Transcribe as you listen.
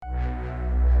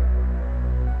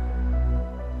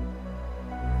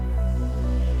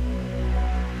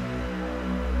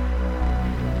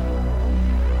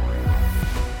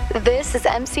This is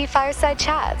MC Fireside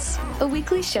Chats, a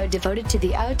weekly show devoted to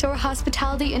the outdoor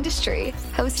hospitality industry,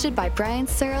 hosted by Brian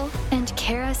Searle and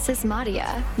Kara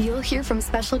Sismadia. You'll hear from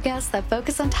special guests that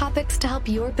focus on topics to help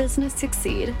your business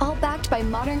succeed, all backed by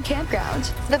Modern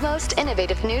Campground, the most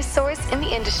innovative news source in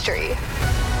the industry.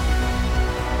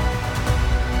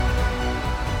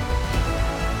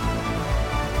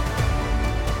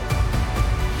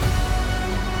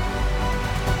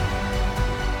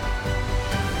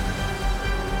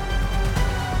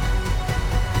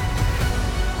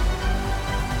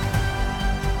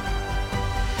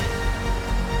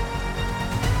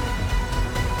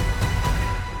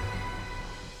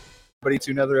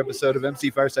 To another episode of MC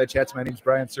Fireside Chats. My name is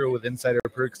Brian Searle with Insider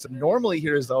Perks. Normally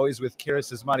here, as always, with Kara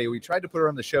Sismadia. We tried to put her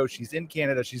on the show. She's in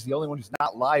Canada. She's the only one who's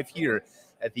not live here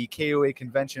at the KOA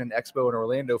Convention and Expo in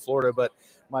Orlando, Florida. But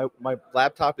my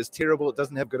laptop is terrible. It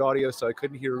doesn't have good audio, so I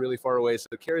couldn't hear her really far away. So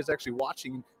Kara's actually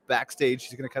watching backstage.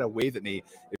 She's going to kind of wave at me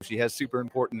if she has super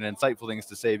important and insightful things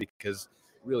to say, because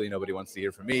really nobody wants to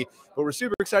hear from me. But we're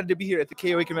super excited to be here at the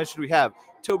KOA Convention. We have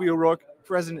Toby O'Rourke,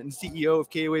 President and CEO of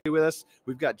KOA, with us.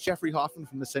 We've got Jeffrey Hoffman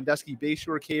from the Sandusky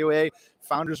Bayshore KOA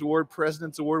Founders Award,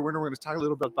 President's Award winner. We're going to talk a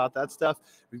little bit about that stuff.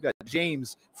 We've got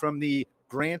James from the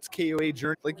Grants KOA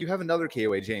Journey. Like, you have another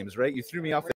KOA, James, right? You threw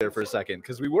me off there for a second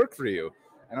because we work for you.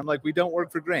 And I'm like, we don't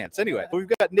work for Grants. Anyway,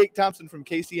 we've got Nate Thompson from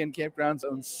KCN Campgrounds,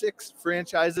 owns 6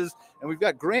 franchises. And we've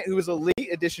got Grant, who is a late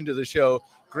addition to the show.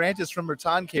 Grant is from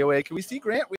Raton KOA. Can we see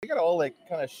Grant? We got to all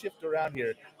kind of shift around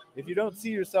here. If you don't see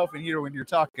yourself in here when you're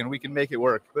talking, we can make it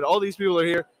work. But all these people are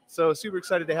here, so super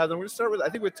excited to have them. We're going to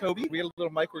start with Toby. We got a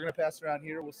little mic we're going to pass around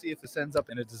here. We'll see if this ends up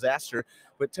in a disaster.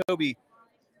 But Toby,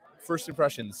 first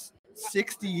impressions,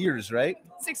 60 years, right?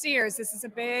 60 years. This is a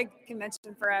big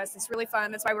convention for us. It's really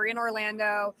fun. That's why we're in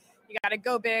Orlando. You got to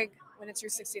go big when it's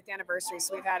your 60th anniversary.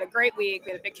 So we've had a great week.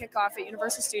 We had a big kickoff at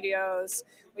Universal Studios.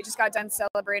 We just got done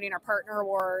celebrating our partner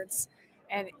awards.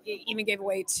 And it even gave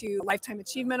away 2 Lifetime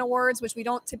Achievement Awards, which we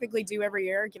don't typically do every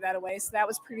year, give that away. So that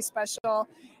was pretty special.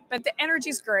 But the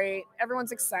energy's great.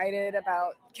 Everyone's excited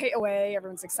about KOA.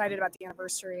 Everyone's excited about the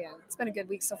anniversary. And it's been a good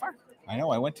week so far. I know.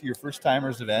 I went to your first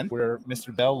timers event where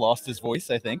Mr. Bell lost his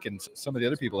voice, I think, and some of the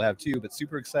other people have too. But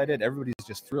super excited. Everybody's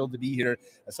just thrilled to be here.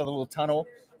 I saw the little tunnel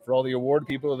for all the award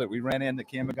people that we ran in that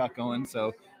Canva got going.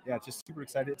 So yeah, just super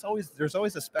excited. There's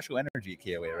always a special energy at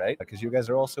KOA, right? Because you guys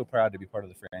are all so proud to be part of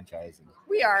the franchise.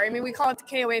 We are. I mean, we call it the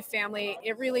KOA family.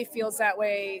 It really feels that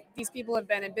way. These people have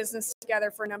been in business together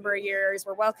for a number of years.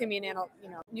 We're welcoming in,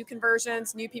 new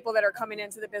conversions, new people that are coming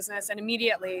into the business, and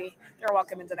immediately they're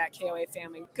welcome into that KOA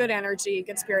family. Good energy,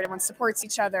 good spirit. Everyone supports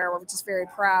each other. We're just very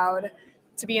proud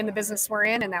to be in the business we're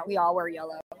in and that we all wear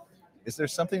yellow. Is there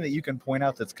something that you can point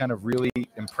out that's kind of really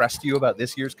impressed you about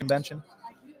this year's convention?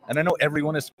 And I know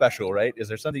everyone is special, right? Is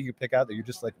there something you pick out that you're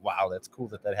just like, wow, that's cool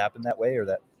that happened that way, or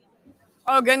that?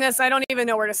 Oh, goodness. I don't even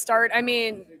know where to start. I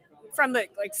mean, from the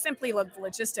simply the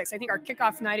logistics, I think our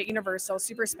kickoff night at Universal,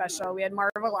 super special. We had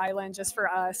Marvel Island just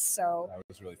for us. So that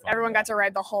was really fun. Everyone got to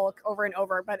ride the Hulk over and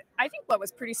over. But I think what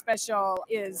was pretty special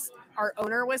is our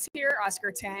owner was here,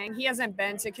 Oscar Tang. He hasn't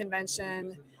been to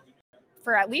convention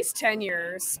for at least 10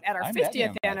 years at our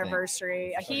 50th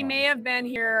anniversary. He may have been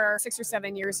here 6 or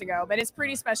 7 years ago, but it's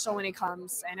pretty special when he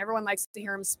comes, and everyone likes to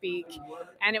hear him speak.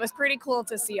 And it was pretty cool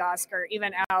to see Oscar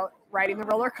even out riding the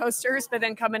roller coasters, but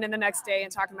then coming in the next day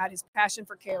and talking about his passion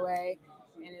for KOA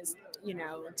and his,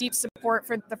 deep support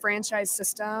for the franchise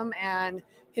system and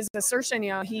his assertion,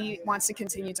 he wants to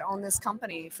continue to own this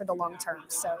company for the long term.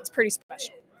 So it's pretty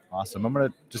special. Awesome. I'm going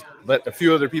to just let a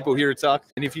few other people here talk.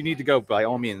 And if you need to go, by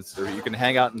all means, or you can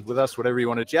hang out with us, whatever you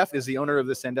want to. Jeff is the owner of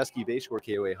the Sandusky Bayshore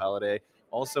KOA Holiday,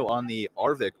 also on the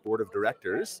Arvik Board of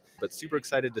Directors. But super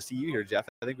excited to see you here, Jeff.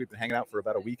 I think we've been hanging out for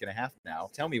about a week and a half now.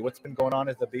 Tell me, what's been going on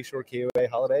at the Bayshore KOA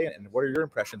Holiday, and what are your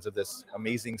impressions of this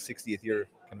amazing 60th year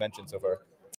convention so far?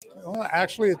 Well,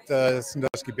 actually, at the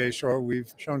Sandusky Bayshore,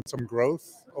 we've shown some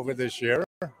growth over this year,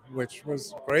 which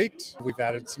was great. We've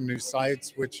added some new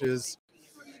sites, which is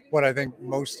what I think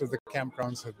most of the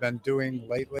campgrounds have been doing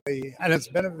lately. And it's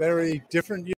been a very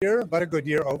different year, but a good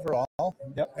year overall.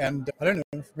 Yep. And I don't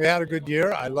know, we had a good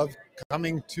year. I love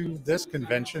coming to this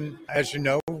convention. As you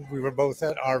know, we were both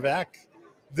at RVAC.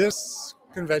 This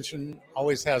convention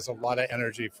always has a lot of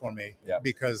energy for me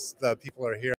because the people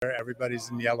are here, everybody's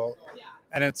in yellow,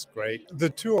 and it's great. The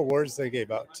 2 awards they gave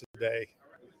out today,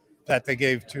 that they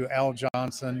gave to Al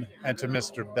Johnson and to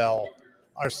Mr. Bell,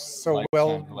 are so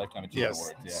Lifetime Achievement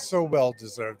Award, so well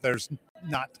deserved. There's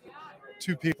not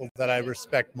 2 people that I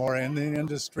respect more in the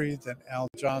industry than Al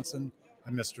Johnson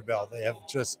and Mr. Bell. They have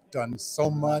just done so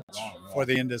much for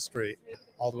the industry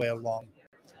all the way along.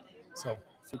 So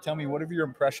So tell me, what are your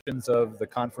impressions of the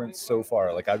conference so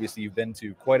far? Like, obviously, you've been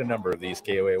to quite a number of these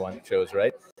KOA shows,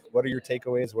 right? What are your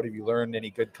takeaways? What have you learned?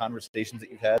 Any good conversations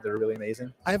that you've had that are really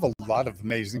amazing? I have a lot of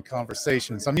amazing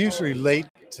conversations. I'm usually late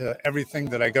to everything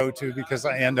that I go to because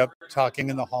I end up talking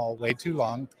in the hall way too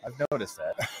long. I've noticed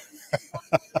that.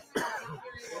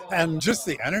 And just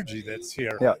the energy that's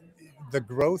here. Yeah. The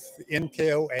growth in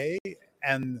KOA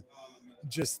and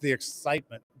just the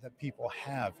excitement that people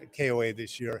have at KOA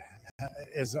this year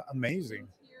is amazing.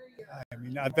 I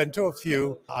mean, I've been to a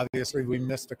few. Obviously, we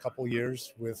missed a couple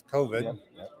years with COVID,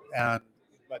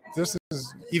 but this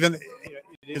is even, it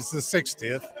is the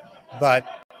 60th, but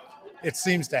it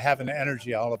seems to have an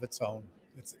energy all of its own.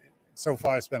 So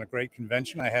far, it's been a great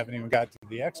convention. I haven't even got to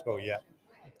the expo yet.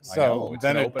 So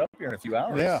then it open up here in a few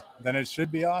hours. Yeah, then it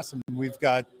should be awesome. We've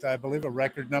got, I believe, a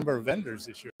record number of vendors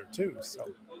this year too. So,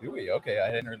 do we? Okay, I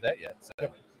hadn't heard that yet.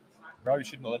 So probably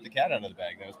shouldn't have let the cat out of the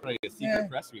bag. That was probably a secret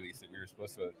press release that we were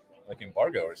supposed to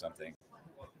embargo or something.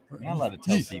 We're not allowed to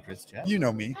tell secrets, Chad. You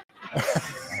know me.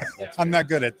 I'm not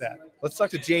good at that. Let's talk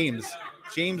to James.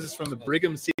 James is from the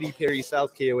Brigham City Perry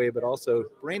South KOA, but also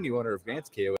brand new owner of Grants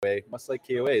KOA. Must like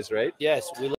KOAs, right? Yes,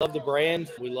 we love the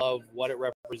brand. We love what it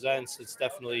represents. It's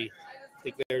definitely, I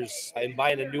think in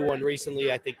buying a new one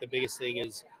recently, I think the biggest thing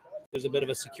is there's a bit of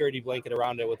a security blanket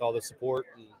around it with all the support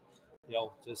and,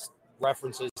 just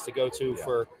references to go to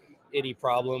for any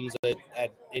problems at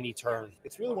any turn.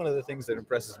 It's really one of the things that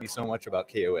impresses me so much about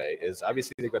KOA is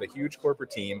obviously they've got a huge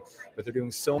corporate team, but they're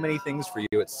doing so many things for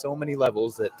you at so many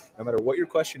levels that no matter what your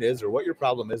question is or what your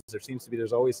problem is,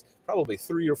 there's always probably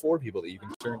 3 or 4 people that you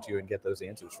can turn to and get those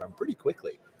answers from pretty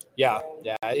quickly. Yeah,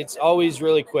 it's always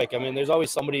really quick. I mean, there's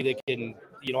always somebody that can,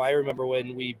 I remember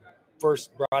when we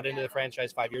first brought into the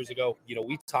franchise 5 years ago,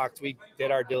 we did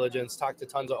our diligence, talked to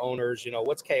tons of owners,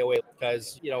 what's KOA?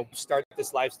 Because, start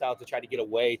this lifestyle to try to get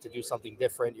away, to do something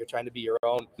different. You're trying to be your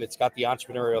own. It's got the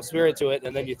entrepreneurial spirit to it.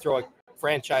 And then you throw a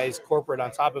franchise corporate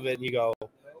on top of it and you go,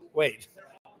 wait,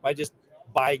 am I just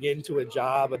buying into a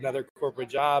job, another corporate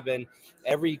job? And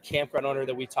every campground owner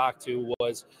that we talked to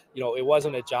was, it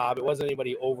wasn't a job. It wasn't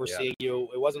anybody overseeing you.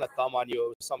 It wasn't a thumb on you. It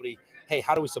was somebody, hey,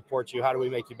 how do we support you? How do we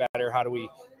make you better? How do we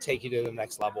take you to the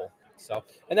next level? So,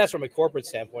 and that's from a corporate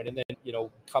standpoint. And then,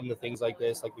 come to things like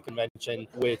this, like the convention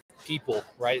with people,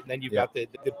 right? And then you've got the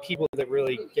people that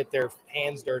really get their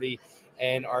hands dirty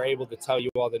and are able to tell you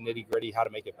all the nitty gritty, how to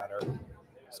make it better.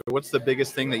 So what's the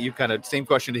biggest thing that you same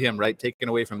question to him, right? Taken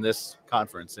away from this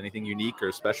conference, anything unique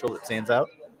or special that stands out?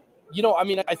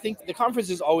 I think the conference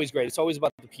is always great. It's always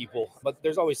about the people, but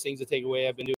there's always things to take away.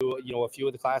 I've been to, a few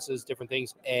of the classes, different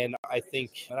things. And I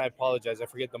think, and I apologize, I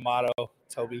forget the motto.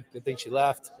 Toby, good thing she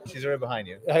left. She's right behind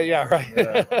you. Yeah, right.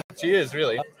 Yeah. She is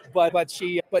really.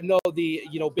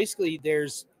 Basically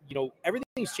there's,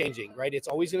 everything's changing, right? It's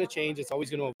always going to change. It's always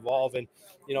going to evolve. And,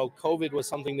 COVID was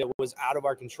something that was out of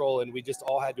our control and we just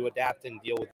all had to adapt and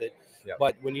deal with it. Yep.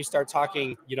 But when you start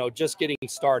talking, just getting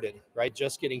started, right?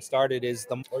 Just getting started is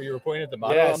the... Oh, you were pointing at the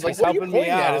motto? Yes, he's helping me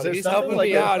out. He's helping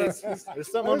me out.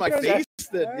 There's something on my face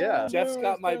that, Jeff's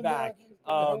got my back.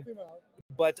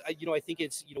 But, I think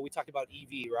it's, we talked about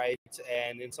EV, right?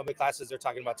 And in some of the classes, they're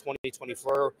talking about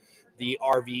 2024, the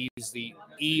RVs, the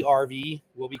ERV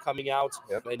will be coming out.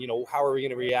 Yep. And, how are we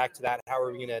going to react to that? How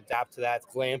are we going to adapt to that?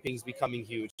 Glamping's becoming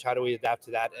huge. How do we adapt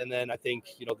to that? And then I think,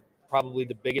 probably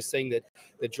the biggest thing that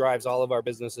drives all of our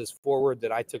businesses forward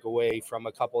that I took away from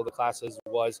a couple of the classes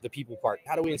was the people part.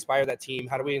 How do we inspire that team?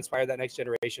 How do we inspire that next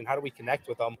generation? How do we connect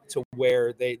with them to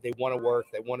where they want to work?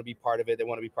 They want to be part of it. They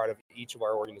want to be part of each of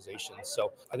our organizations.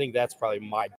 So I think that's probably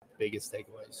my biggest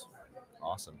takeaways.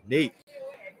 Awesome. Nate,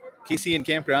 KC and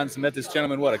Campgrounds met this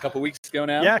gentleman, a couple weeks ago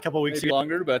now? Yeah, a couple weeks ago.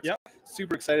 Longer, but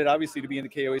super excited, obviously, to be in the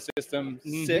KOA system.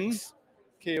 Mm-hmm. 6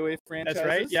 KOA franchises. That's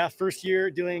right. Yeah, first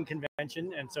year doing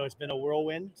convention, and so it's been a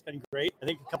whirlwind. It's been great. I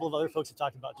think a couple of other folks have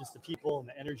talked about just the people and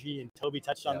the energy, and Toby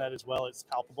touched on that as well. It's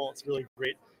palpable. It's really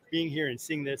great being here and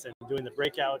seeing this and doing the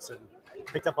breakouts, and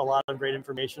picked up a lot of great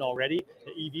information already.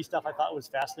 The EV stuff I thought was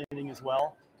fascinating as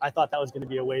well. I thought that was going to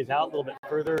be a ways out, a little bit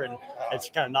further, and it's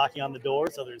kind of knocking on the door.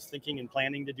 So there's thinking and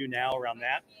planning to do now around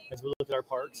that as we look at our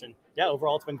parks. And yeah,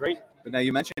 overall, it's been great. But now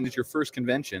you mentioned it's your first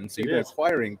convention, so you've been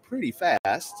acquiring pretty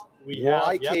fast.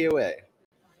 Why KOA?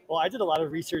 Well, I did a lot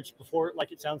of research before,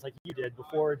 like it sounds like you did,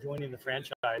 before joining the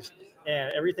franchise.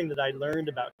 And everything that I learned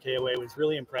about KOA was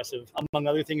really impressive. Among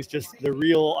other things, just the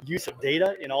real use of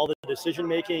data in all the decision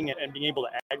making and being able to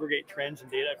aggregate trends and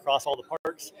data across all the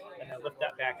parks and then lift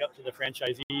that back up to the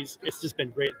franchisees. It's just been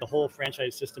great. The whole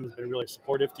franchise system has been really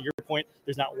supportive. To your point,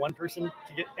 there's not one person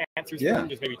to get answers from,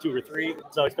 there's maybe 2 or 3.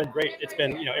 So it's been great. It's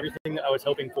been, everything that I was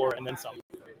hoping for and then some.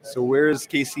 So where is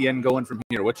KCN going from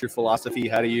here? What's your philosophy?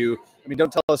 How do you, I mean,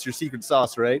 don't tell us your secret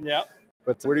sauce, right? Yeah.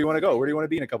 But where do you want to go? Where do you want to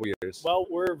be in a couple years? Well,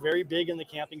 we're very big in the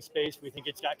camping space. We think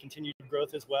it's got continued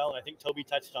growth as well. And I think Toby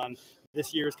touched on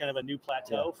this year is kind of a new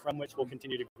plateau from which we'll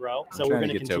continue to grow. So we're going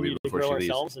to continue to grow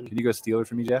ourselves. And can you go steal her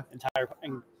from me, Jeff?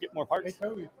 And get more parts. Hey,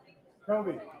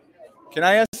 Toby. Can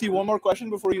I ask you one more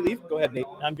question before you leave? Go ahead, Nate.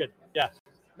 I'm good. Yeah.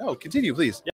 No, continue,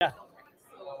 please. Yeah.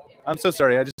 I'm so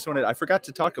sorry. I forgot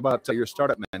to talk about your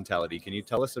startup mentality. Can you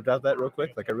tell us about that real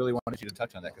quick? Like, I really wanted you to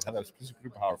touch on that because that was super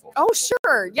powerful. Oh,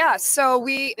 sure. Yeah. So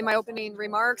in my opening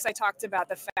remarks, I talked about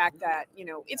the fact that,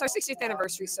 it's our 60th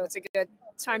anniversary. So it's a good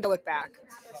time to look back.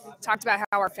 Talked about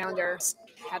how our founders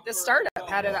had this startup,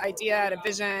 had an idea, had a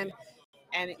vision,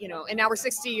 and now we're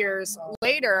 60 years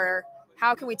later.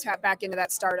 How can we tap back into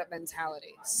that startup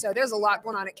mentality? So there's a lot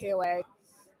going on at KOA.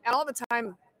 And all the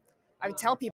time, I would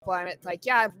tell people,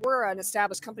 we're an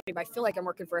established company, but I feel like I'm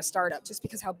working for a startup just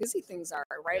because how busy things are,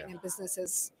 right? Yeah. And business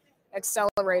has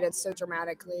accelerated so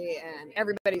dramatically, and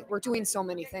we're doing so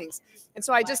many things. And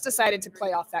so I just decided to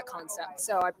play off that concept.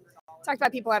 So I talked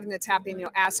about people having to tap in,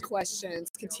 ask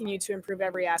questions, continue to improve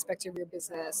every aspect of your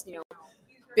business,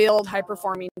 build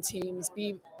high-performing teams,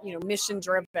 be,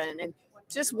 mission-driven, and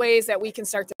just ways that we can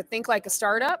start to think like a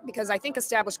startup, because I think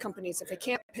established companies, if they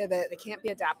can't pivot, they can't be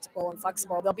adaptable and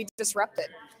flexible, they'll be disrupted.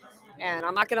 And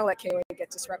I'm not going to let KOA get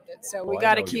disrupted. So we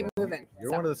got to keep moving.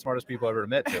 You're one of the smartest people I've ever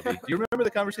met, Toby. Do you remember the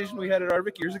conversation we had at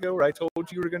Arvik years ago where I told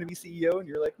you were going to be CEO and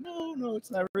you're like, no, it's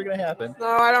never going to happen? No,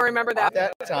 I don't remember that.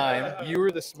 At that time, you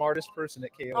were the smartest person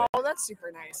at KOA. Oh, that's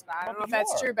super nice. I don't know if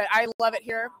that's true, but I love it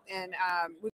here. And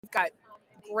we've got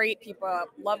great people.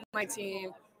 Love my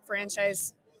team.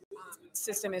 Franchise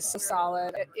system is so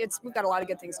solid. We've got a lot of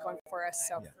good things going for us.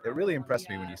 So it really impressed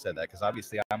me when you said that, because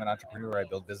obviously I'm an entrepreneur, I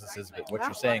build businesses, but what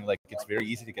you're saying, like, it's very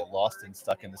easy to get lost and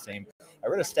stuck in the same. I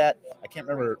read a stat, I can't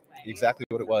remember exactly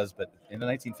what it was, but in the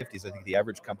 1950s, I think the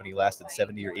average company lasted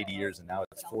 70 or 80 years, and now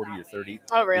it's 40 or 30.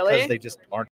 Oh, really? Because they just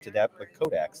aren't adapt, like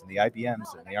Kodaks and the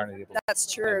IBMs, and they aren't able.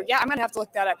 That's true. Yeah, I'm gonna have to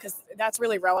look that up because that's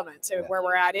really relevant to where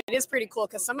we're at. It is pretty cool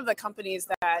because some of the companies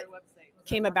that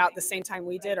came about the same time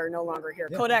we did are no longer here.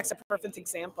 Kodak's a perfect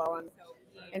example. And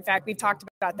in fact, we've talked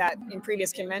about that in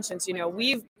previous conventions.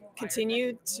 We've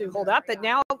continued to hold up, but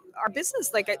now our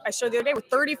business, like I showed the other day,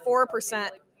 we're 34%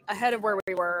 ahead of where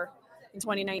we were in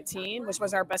 2019, which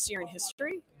was our best year in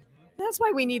history. And that's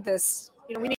why we need this.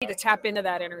 We need to tap into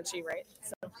that energy, right?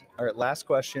 So. All right, last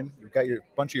question. You've got your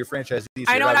bunch of your franchisees.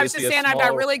 I know, and I was just saying, I've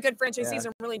got really good franchisees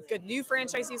and really good new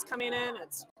franchisees coming in.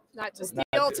 It's not just the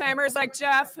old timers like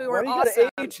Jeff who are awesome.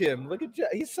 Gotta age him. Look at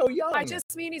Jeff. He's so young. I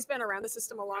just mean he's been around the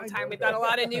system a long time. We've got a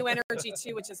lot of new energy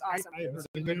too, which is awesome.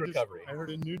 I heard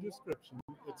a new description.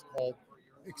 It's called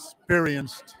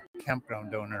experienced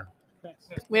campground owner.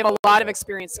 We have a lot of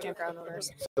experienced campground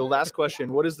owners. So last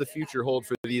question, what does the future hold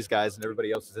for these guys and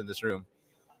everybody else is in this room?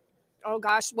 Oh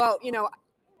gosh, well,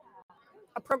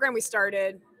 a program we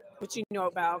started, which you know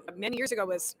about many years ago,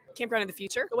 was Campground of the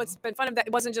Future. What's been fun of that,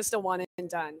 it wasn't just a one and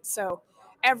done. So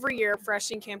every year,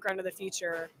 freshing Campground of the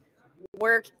Future,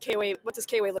 what does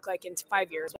KOA look like in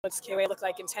 5 years? What does KOA look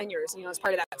like in 10 years? As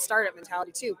part of that startup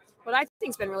mentality too. What I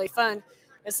think's been really fun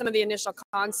is some of the initial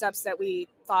concepts that we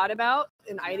thought about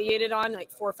and ideated on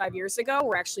like 4 or 5 years ago,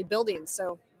 we're actually building.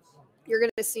 So you're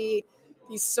going to see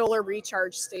these solar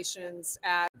recharge stations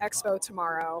at Expo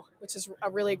tomorrow, which is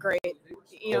a really great,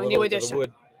 new addition.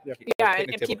 Yeah,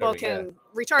 and people can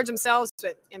recharge themselves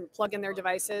and plug in their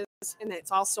devices, and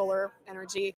it's all solar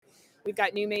energy. We've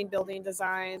got new main building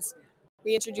designs.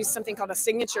 We introduced something called a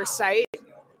signature site,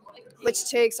 which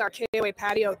takes our KOA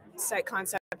patio site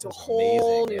concept to a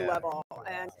whole new level,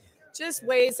 and just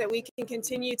ways that we can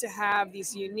continue to have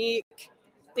these unique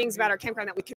things about our campground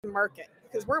that we can market,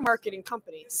 because we're a marketing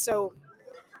company. So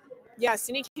yes,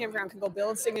 any campground can go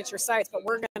build signature sites, but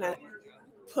we're going to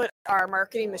put our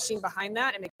marketing machine behind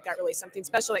that and make that really something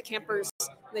special that campers,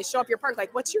 when they show up your park,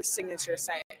 like, what's your signature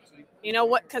site?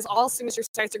 Because all signature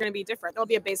sites are going to be different. There'll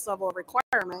be a base level of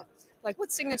requirement. Like,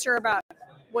 what's signature about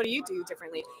what do you do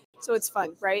differently? So it's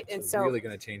fun, right? And so really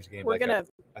going to change the game. We're going to.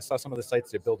 I saw some of the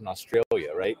sites they built in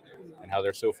Australia, right? And how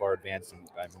they're so far advanced. And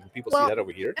when people see that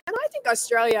over here. And I think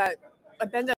Australia,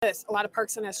 I've been to a lot of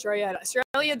parks in Australia.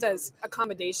 Australia does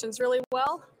accommodations really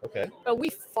well. Okay. But we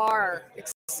far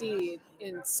exceed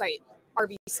in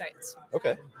RV sites.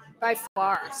 Okay. By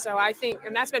far. So I think,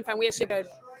 and that's been fun. We actually had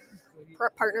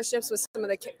partnerships with some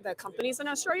of the companies in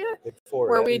Australia, Big Four,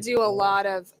 where we do a lot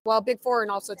of, Big Four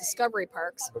and also Discovery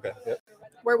Parks. Okay. Yep.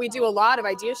 Where we do a lot of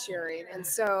idea sharing. And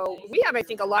so we have, I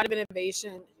think, a lot of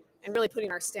innovation and really putting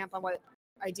our stamp on what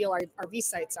ideal RV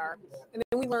sites are. And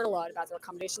then we learn a lot about their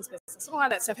accommodations business. A lot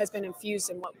of that stuff has been infused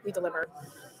in what we deliver.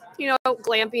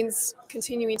 Glamping's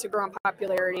continuing to grow in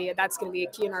popularity. That's going to be a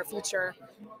key in our future.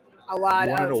 You won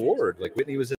an award. Like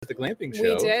Whitney was at the glamping show.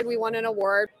 We did. We won an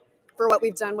award for what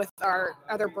we've done with our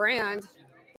other brand.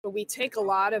 But we take a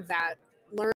lot of that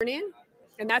learning,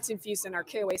 and that's infused in our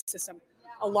KOA system.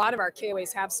 A lot of our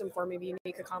KOAs have some form of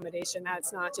unique accommodation.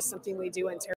 That's not just something we do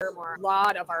in Terramar. A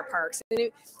lot of our parks. And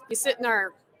you sit in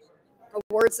our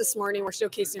awards this morning, we're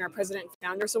showcasing our President and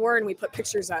Founders Award, and we put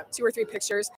pictures up, 2 or 3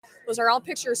 pictures. Those are all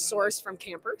pictures sourced from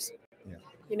campers.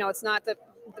 Yeah. It's not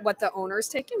what the owner's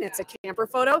taking, it's a camper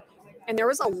photo. And there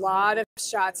was a lot of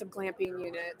shots of glamping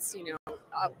units,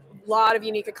 a lot of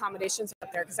unique accommodations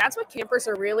up there, because that's what campers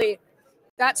are really,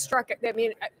 that struck. I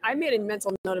mean, I made a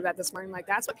mental note of that this morning. Like,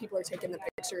 that's what people are taking the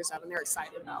pictures of, and they're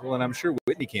excited about. Well, and I'm sure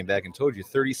Whitney came back and told you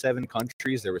 37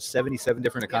 countries. There were 77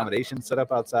 different accommodations set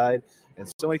up outside. And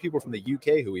so many people from the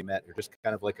UK who we met are just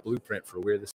kind of like a blueprint for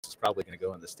where this is probably going to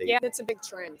go in the States. Yeah, it's a big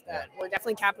trend that we're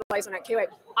definitely capitalizing on at KOA.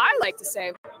 I like to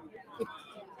say,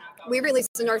 we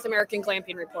released the North American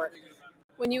Glamping Report.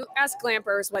 When you ask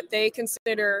glampers what they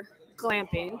consider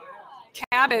glamping,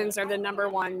 cabins are the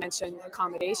 #1 mentioned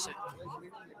accommodation.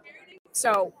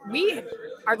 So we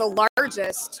are the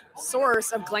largest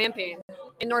source of glamping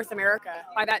in North America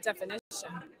by that definition.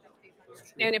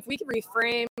 And if we can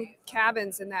reframe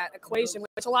cabins in that equation,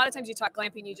 which a lot of times you talk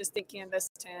glamping, you just think canvas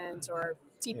tent or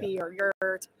teepee or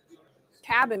yurt.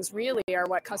 Cabins really are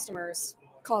what customers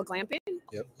call glamping.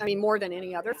 Yep. I mean, more than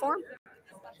any other form.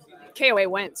 KOA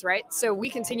wins, right? So we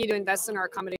continue to invest in our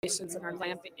accommodations and our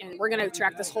glamping, and we're going to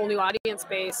attract this whole new audience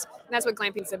base. And that's what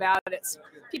glamping's about. It's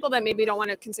people that maybe don't want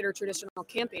to consider traditional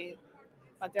camping,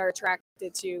 but they're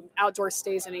attracted to outdoor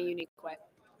stays in a unique way.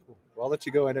 Well, I'll let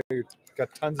you go. I know you've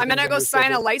got tons of I'm going to go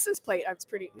sign a license plate. That's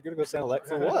pretty. You're going to go sign a license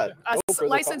for what? A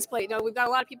license plate. No, we've got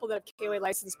a lot of people that have KOA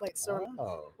license plates, so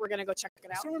we're going to go check it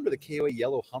out. I still remember the KOA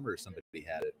yellow Hummer somebody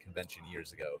had at convention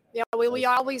years ago. Yeah, we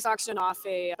always auction off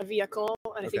a vehicle.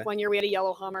 And I think one year we had a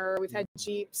yellow Hummer. We've had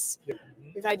Jeeps. Yep.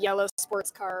 We've had yellow sports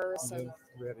cars. So.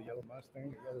 We had a yellow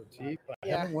Mustang, a yellow Jeep. I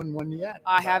haven't won one yet.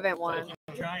 I haven't won.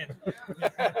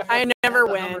 I never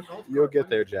win. You'll get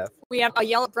there, Jeff. We have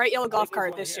a bright yellow golf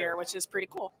cart this year, which is pretty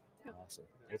cool. Awesome.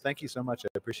 Well, thank you so much. I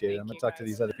appreciate it. I'm going to talk to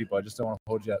these other people. I just don't want to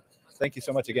hold you up. Thank you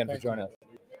so much again for joining us.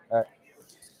 All right.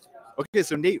 Okay,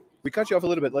 so Nate, we cut you off a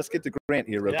little bit. Let's get to Grant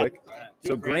here real quick.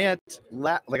 So Grant,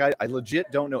 I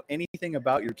legit don't know anything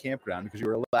about your campground because you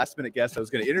were a last-minute guest. I was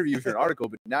going to interview you for an article,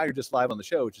 but now you're just live on the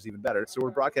show, which is even better. So we're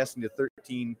broadcasting to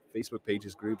 13 Facebook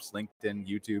pages, groups, LinkedIn,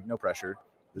 YouTube. No pressure.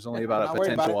 There's only about a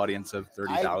potential audience of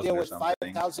 30,000 or something. I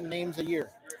deal with 5,000 names a year.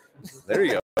 There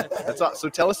you go. That's all. So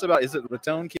tell us about, is it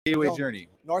Raton KOA Journey?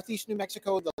 Northeast New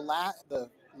Mexico, the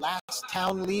last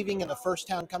town leaving and the first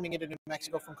town coming into New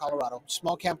Mexico from Colorado.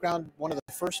 Small campground, one of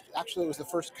the first, actually it was the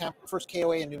first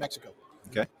KOA in New Mexico.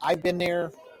 Okay. I've been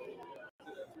there,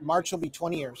 March will be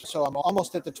 20 years, so I'm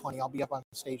almost at the 20. I'll be up on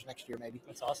stage next year maybe.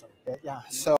 That's awesome. Yeah,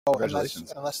 so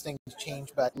unless things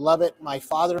change, but love it. My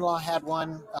father-in-law had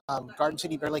one, Garden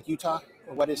City, Bear Lake, Utah,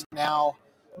 or what is now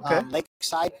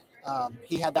Lakeside.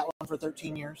 He had that one for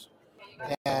 13 years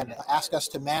and asked us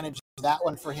to manage that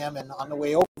one for him. And on the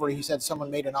way over, he said someone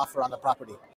made an offer on the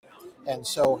property. And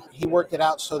so he worked it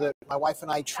out so that my wife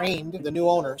and I trained the new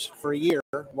owners for a year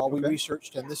while we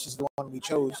researched. And this is the one we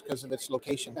chose because of its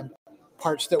location. And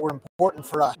parts that were important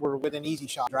for us were within easy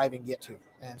shot driving to get to.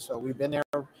 And so we've been there.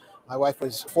 My wife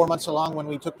was 4 months along when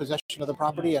we took possession of the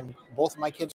property, and both of my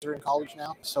kids are in college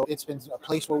now. So it's been a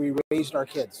place where we raised our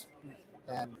kids.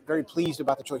 And very pleased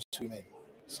about the choice we made.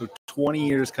 So 20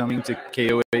 years coming to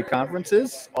KOA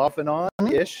conferences, off and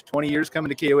on-ish. 20 years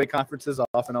coming to KOA conferences,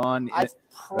 off and on. I've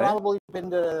probably been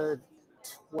to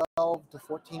 12 to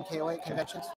 14 KOA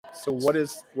conventions. So what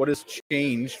has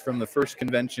changed from the first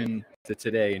convention to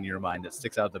today in your mind that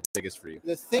sticks out the biggest for you?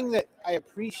 The thing that I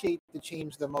appreciate the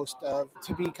change the most of,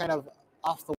 to be kind of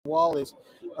off the wall, is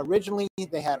originally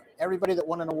they had everybody that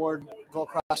won an award go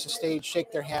across the stage,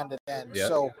 shake their hand, and then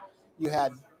so you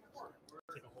had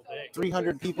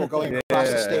 300 people going across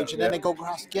the stage, and then they go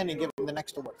across again and give them the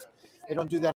next award. They don't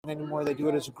do that anymore. They do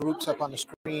it as groups up on the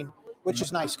screen, which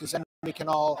is nice because then we can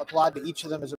all applaud to each of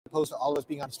them as opposed to all of us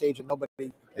being on stage and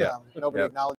nobody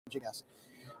acknowledging us.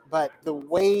 But the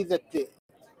way that the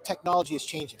technology is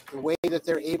changing, the way that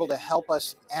they're able to help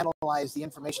us analyze the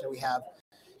information that we have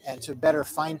and to better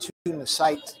fine-tune the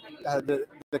site, the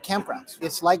campgrounds.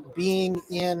 It's like being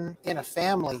in a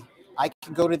family. I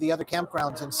can go to the other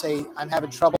campgrounds and say, I'm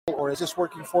having trouble, or is this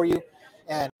working for you?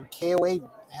 And KOA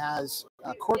has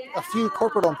a few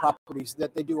corporate-owned properties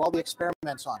that they do all the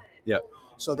experiments on. Yeah.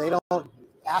 So they don't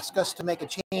ask us to make a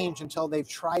change until they've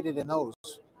tried it in those.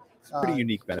 Pretty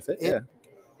unique benefit. It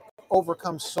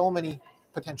overcomes so many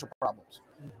potential problems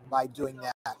by doing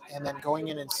that, and then going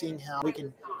in and seeing how we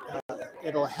can.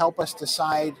 It'll help us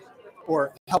decide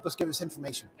or help us give us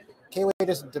information. KOA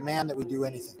doesn't demand that we do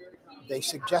anything. They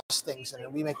suggest things, and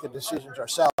then we make the decisions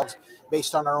ourselves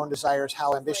based on our own desires,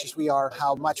 how ambitious we are,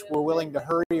 how much we're willing to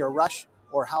hurry or rush,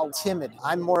 or how timid.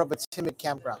 I'm more of a timid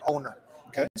campground owner.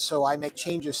 Okay. So I make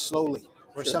changes slowly,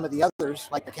 where some of the others,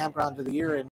 like the Campground of the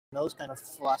Year and those kind of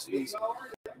philosophies,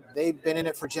 they've been in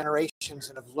it for generations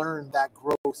and have learned that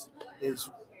growth is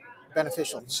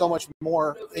beneficial. So much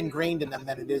more ingrained in them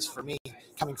than it is for me,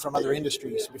 coming from other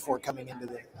industries before coming into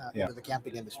the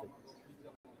camping industry.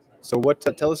 So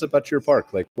tell us about your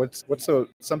park. Like what's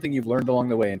something you've learned along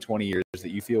the way in 20 years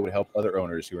that you feel would help other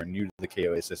owners who are new to the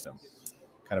KOA system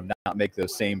kind of not make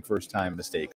those same first-time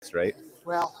mistakes, right?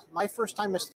 Well, my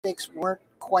first-time mistakes weren't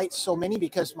quite so many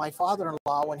because my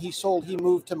father-in-law, when he sold, he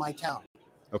moved to my town.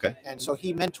 Okay. And so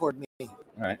he mentored me. All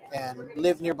right. And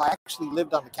lived nearby. I actually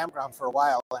lived on the campground for a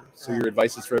while. So your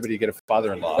advice is for everybody to get a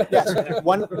father-in-law. Yes.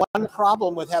 One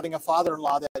problem with having a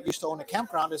father-in-law that used to own a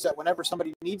campground is that whenever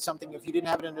somebody needs something, if you didn't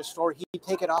have it in the store, he'd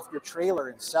take it off your trailer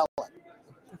and sell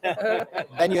it.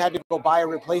 Then you had to go buy a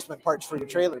replacement parts for your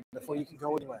trailer before you could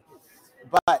go anywhere.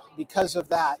 But because of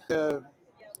that, the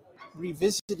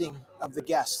revisiting of the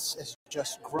guests has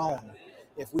just grown.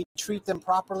 If we treat them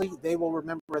properly, they will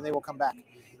remember and they will come back.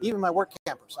 Even my work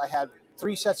campers, I had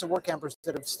 3 sets of work campers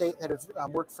that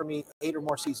have worked for me 8 or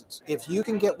more seasons. If you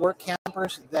can get work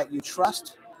campers that you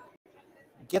trust,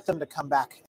 get them to come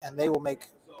back, and they will make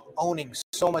owning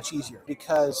so much easier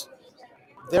because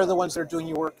they're the ones that are doing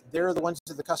your work. They're the ones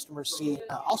that the customers see.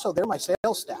 Also, they're my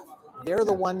sales staff. They're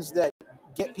the ones that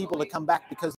get people to come back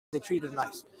because they treated them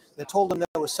nice. They told them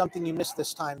there was something you missed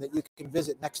this time that you can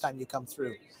visit next time you come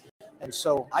through. And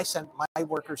so I sent my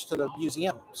workers to the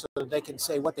museum so that they can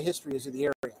say what the history is of the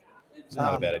area. It's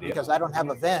not a bad idea. Because I don't have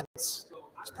events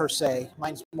per se.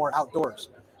 Mine's more outdoors.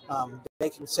 They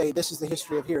can say, this is the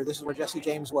history of here. This is where Jesse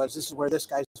James was. This is where this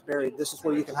guy's buried. This is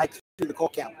where you can hike through the coal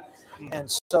camp. And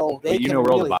so they know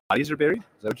where all the bodies are buried?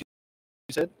 Is that what you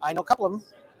said? I know a couple of them.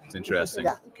 It's interesting.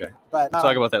 Yeah. Okay. But we'll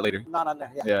talk about that later. Not on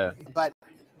there. Yeah. But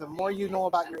the more you know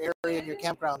about your area and your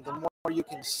campground, the more you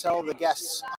can sell the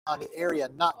guests on the area,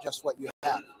 not just what you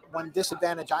have. One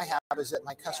disadvantage I have is that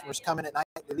my customers come in at night,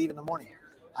 they leave in the morning.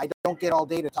 I don't get all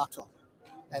day to talk to them.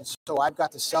 And so I've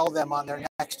got to sell them on their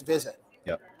next visit.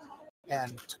 Yep.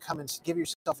 And to come and give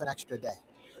yourself an extra day.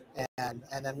 And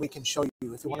then we can show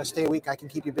you. If you want to stay a week, I can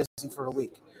keep you busy for a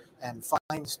week and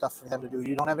find stuff for them to do.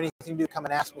 You don't have anything to do, come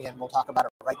and ask me and we'll talk about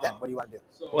it right then. What do you want to do?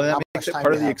 Well, that makes it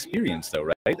part of the experience though,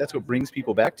 right? That's what brings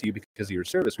people back to you because of your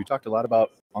service. We talked a lot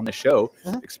about on the show,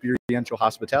 experiential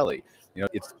hospitality. You know,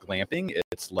 it's glamping,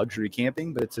 it's luxury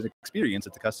camping, but it's an experience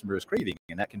that the customer is craving.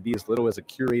 And that can be as little as a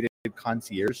curated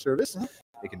concierge service.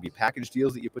 It can be package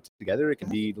deals that you put together. It can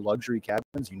be luxury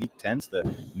cabins, unique tents, the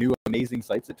new amazing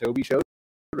sites that Toby showed,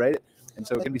 right? And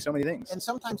so it can be so many things. And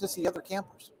sometimes it's the other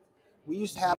campers. We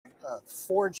used to have a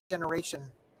 4-generation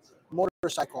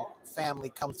motorcycle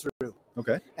family come through.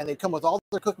 Okay. And they'd come with all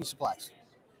their cooking supplies.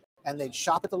 And they'd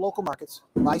shop at the local markets,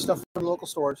 buy stuff from the local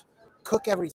stores, cook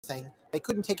everything. They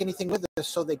couldn't take anything with us,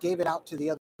 so they gave it out to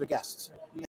the other guests.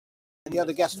 And the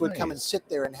other guests would come and sit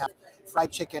there and have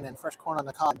fried chicken and fresh corn on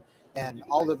the cob and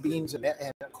all the beans and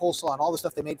coleslaw and all the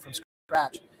stuff they made from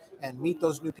scratch and meet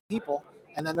those new people.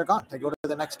 And then they're gone. They go to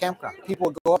the next campground. People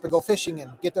would go up and go fishing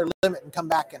and get their limit and come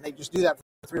back. And they just do that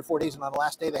for 3 or 4 days. And on the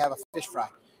last day, they have a fish fry.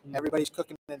 Everybody's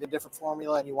cooking it a different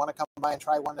formula. And you want to come by and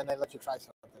try one, then they let you try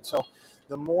something. So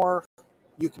the more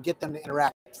you can get them to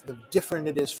interact, the different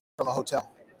it is from a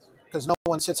hotel. Because no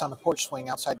one sits on the porch swing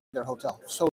outside their hotel.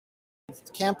 So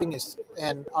camping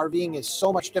and RVing is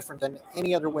so much different than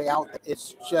any other way out.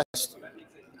 It's just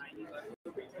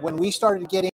when we started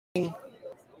getting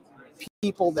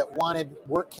people that wanted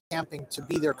work camping to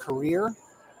be their career,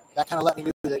 that kind of let me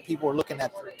know that people were looking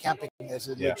at camping as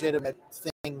a legitimate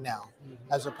thing now,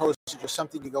 as opposed to just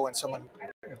something you go and someone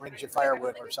brings you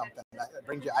firewood or something,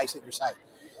 brings you ice at your site.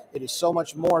 It is so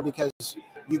much more because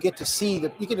you get to you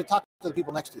get to talk to the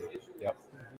people next to you. Yep.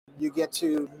 You get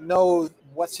to know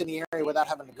what's in the area without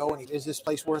having to go anywhere. Is this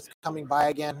place worth coming by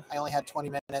again? I only had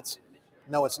 20 minutes.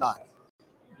 No, it's not.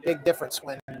 Big difference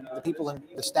when the people in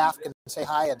the staff can say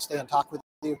hi and stay and talk with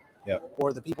you,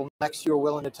 or the people next to you are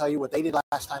willing to tell you what they did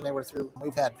last time they were through.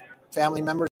 We've had family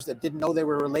members that didn't know they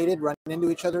were related run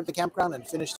into each other at the campground and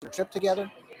finish their trip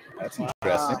together. That's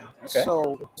interesting. Okay.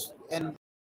 So, and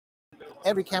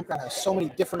every campground has so many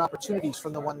different opportunities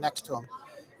from the one next to them.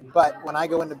 But when I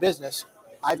go into business,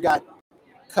 I've got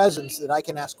cousins that I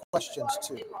can ask questions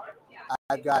to.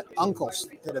 I've got uncles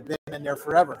that have been in there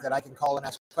forever that I can call and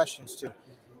ask questions to.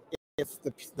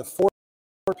 If the four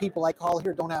people I call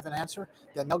here don't have an answer,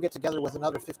 then they'll get together with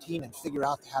another 15 and figure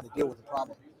out how to deal with the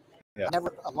problem. Yeah. I'm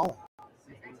never alone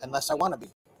unless I want to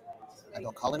be. I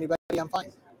don't call anybody, I'm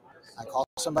fine. I call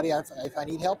somebody if I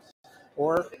need help.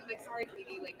 Or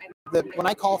when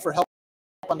I call for help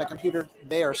on the computer,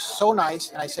 they are so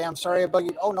nice, and I say, I'm sorry I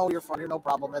bugged you. Oh, no, you're fine. You're no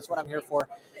problem. That's what I'm here for.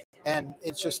 And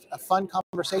it's just a fun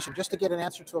conversation just to get an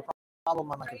answer to a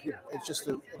problem on my computer. It's just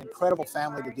an incredible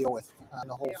family to deal with on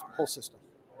the whole system.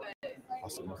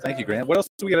 Awesome. Well, thank you, Grant. What else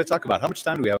do we got to talk about? How much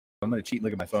time do we have? I'm going to cheat and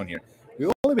look at my phone here.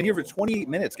 We've only been here for 28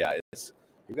 minutes, guys.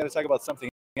 We've got to talk about something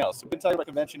else. We've been talking about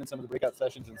convention and some of the breakout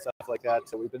sessions and stuff like that.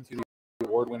 So we've been through the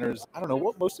award winners. I don't know,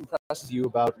 what most impresses you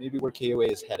about maybe where KOA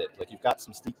is headed? Like, you've got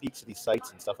some sneak peeks of these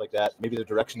sites and stuff like that. Maybe the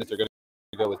direction that they're going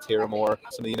to go with Terramore,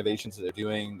 some of the innovations that they're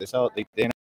doing.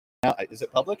 Now, is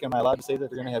it public? Am I allowed to say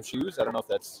that they're going to have shoes? I don't know if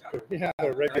that's... Yeah,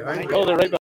 they're right behind you. Oh, they're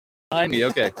right behind me.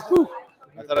 Okay. Whew.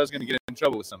 I thought I was going to get in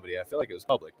trouble with somebody. I feel like it was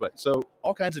public. But so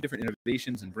all kinds of different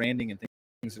innovations and branding and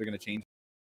things that are going to change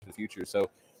in the future. So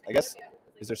I guess,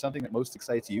 is there something that most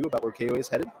excites you about where KOA is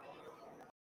headed?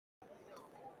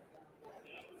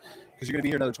 Because you're going to be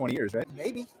here another 20 years, right?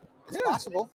 Maybe. It's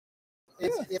possible.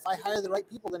 If I hire the right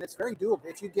people, then it's very doable.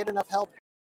 If you get enough help,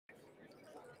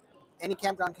 any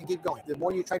campground can keep going. The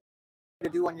more you try to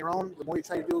do on your own, the more you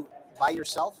try to do by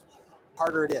yourself,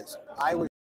 harder it is. I was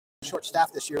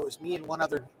short-staffed this year. It was me and one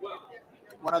other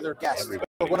guest,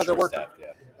 one other worker. Yeah.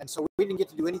 And so we didn't get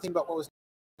to do anything but what was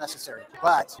necessary.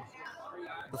 But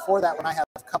before that, when I have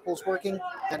couples working,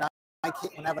 then I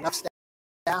can have enough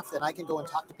staff that I can go and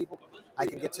talk to people. I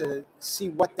can get to see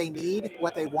what they need,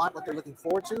 what they want, what they're looking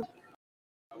forward to,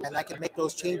 and I can make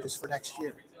those changes for next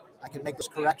year. I can make those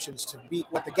corrections to meet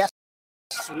what the guests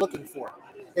are looking for.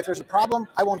 If there's a problem,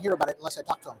 I won't hear about it unless I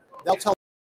talk to them. They'll tell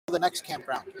the next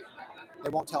campground. They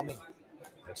won't tell me.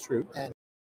 That's true. And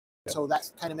so that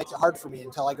kind of makes it hard for me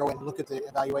until I go and look at the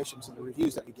evaluations and the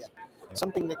reviews that we get.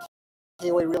 Something that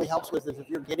KOA really helps with is if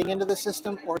you're getting into the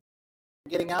system or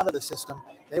getting out of the system,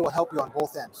 they will help you on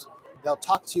both ends. They'll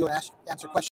talk to you and answer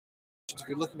questions if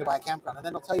you're looking to buy a campground, and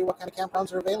then they'll tell you what kind of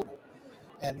campgrounds are available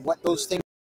and what those things,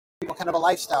 what kind of a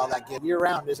lifestyle that give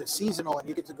year-round. Is it seasonal and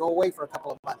you get to go away for a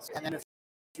couple of months? And then if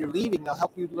you're leaving, they'll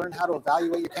help you learn how to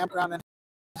evaluate your campground and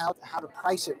how to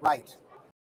price it right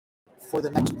for the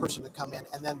next person to come in.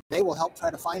 And then they will help try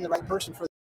to find the right person for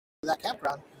that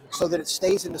campground so that it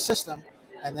stays in the system,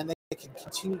 and then they can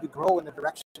continue to grow in the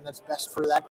direction that's best for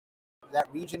that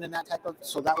region and that type of.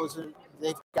 So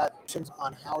they've got options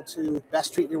on how to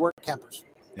best treat your work campers.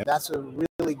 Yep. That's a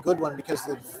really good one because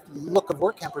the look of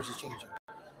work campers is changing.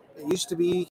 It used to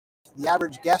be the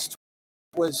average guest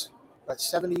was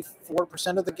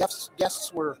 74% of the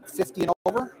guests were 50 and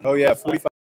over. Oh yeah, 45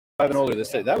 and older.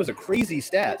 That was a crazy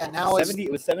stat. And now it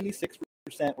was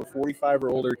 76% were 45 or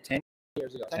older 10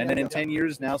 years ago. And then in 10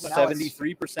 years now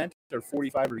 73% are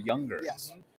 45 or younger.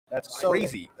 Yes. That's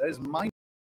crazy. That is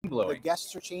mind-blowing. The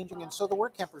guests are changing, and so the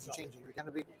work campers are changing. You're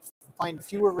going to find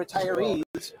fewer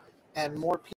retirees and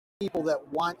more people that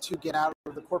want to get out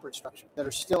of the corporate structure that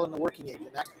are still in the working age.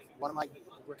 And one of my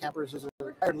work campers is a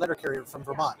retired letter carrier from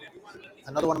Vermont.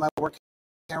 Another one of my work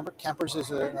campers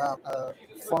is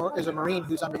a Marine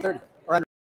who's under 30 or under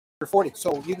 40.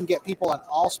 So you can get people on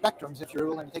all spectrums if you're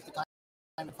willing to take the time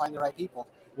to find the right people.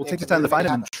 We'll take the time to find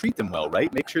them and treat them well,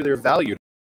 right? Make sure they're valued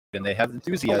and they have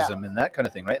enthusiasm and that kind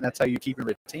of thing, right? And that's how you keep and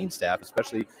retain staff,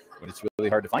 especially when it's really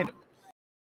hard to find them.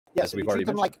 Yes, if you treat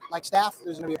them like staff,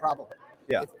 there's going to be a problem.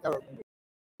 Yeah.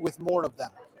 With more of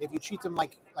them. If you treat them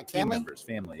like family, members,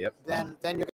 yep. Then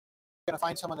you're going to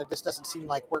find someone that this doesn't seem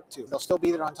like work to. They'll still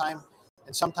be there on time,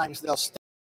 and sometimes they'll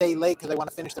stay late because they want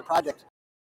to finish their project,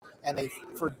 and they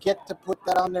forget to put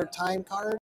that on their time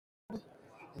card.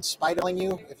 In spite of telling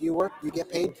you, if you work, you get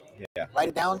paid. Yeah. Write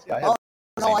it down. Yeah,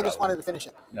 I just wanted to finish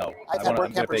it. No, I've had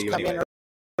work campers come in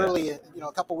early,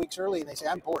 a couple weeks early, and they say,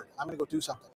 I'm bored. I'm going to go do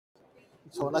something.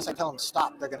 So unless I tell them to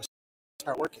stop, they're going to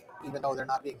start working, even though they're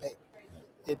not being paid.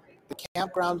 The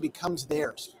campground becomes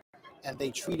theirs, and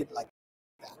they treat it like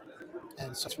that.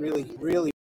 And so it's really,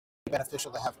 really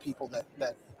beneficial to have people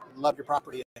that love your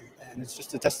property. And it's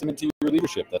just a testament to your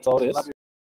leadership. That's all it is. Love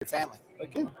your family.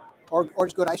 Okay. Or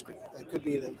it's good ice cream. It could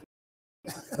be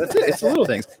That's it. It's the little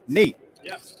things. Nate.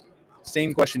 Yes.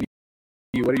 Same question to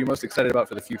you. What are you most excited about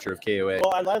for the future of KOA?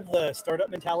 Well, I love the startup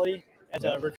mentality as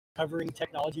a recovering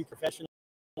technology professional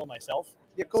myself.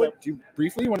 Yeah, go ahead. Do you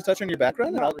briefly want to touch on your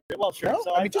background? Well, sure. No?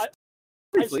 So just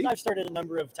briefly. I've started a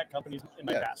number of tech companies in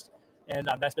my past, and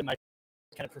that's been my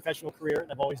kind of professional career.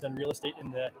 I've always done real estate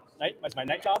in the night as my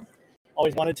night job.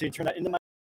 Always wanted to turn that into my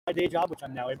day job, which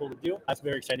I'm now able to do. That's a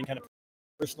very exciting kind of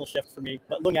personal shift for me.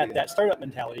 But looking at that startup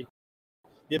mentality,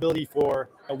 the ability for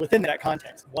within that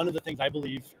context, one of the things I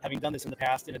believe, having done this in the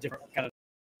past in a different kind of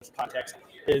context,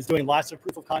 is doing lots of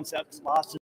proof of concepts,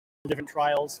 lots of different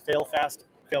trials, fail fast,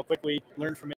 fail quickly,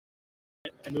 learn from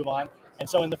it, and move on. And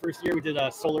so in the first year, we did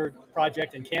a solar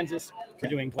project in Kansas. We're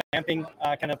doing glamping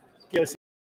kind of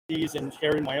POCs in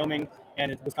Sharon, Wyoming,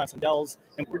 and in Wisconsin Dells.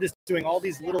 And we're just doing all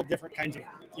these little different kinds of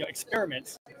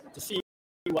experiments to see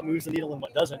what moves the needle and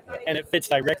what doesn't. And it fits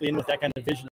directly in with that kind of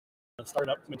vision of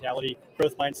startup mentality,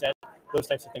 growth mindset, those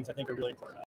types of things I think are really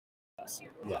important.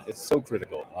 Yeah, it's so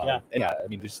critical. Yeah. And yeah, I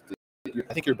mean,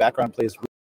 I think your background plays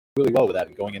really well with that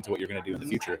and going into what you're going to do in the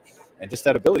future. And just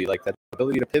that ability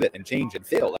to pivot and change and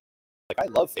fail. Like I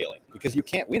love failing because you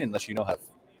can't win unless you know how to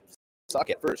suck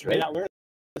at first, right? You may not learn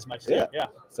as much. Yeah. Yeah.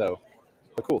 So,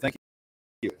 but cool. Thank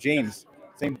you. James,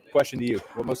 same question to you.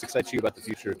 What most excites you about the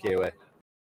future of KOA?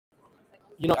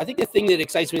 I think the thing that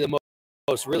excites me the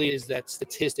most really is that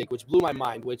statistic, which blew my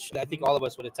mind, which I think all of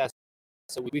us would attest.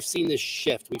 So we've seen this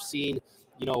shift. We've seen,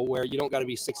 where you don't got to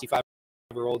be 65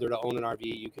 or older to own an RV.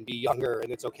 You can be younger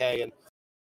and it's okay. And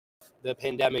the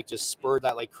pandemic just spurred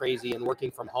that like crazy and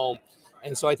working from home.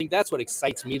 And so I think that's what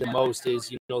excites me the most is,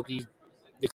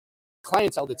 the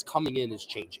clientele that's coming in is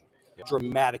changing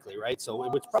dramatically, right? So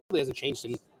which probably hasn't changed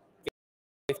in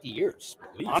 50 years,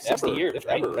 60 years,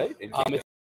 right? Ever, right?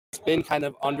 It's been kind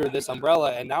of under this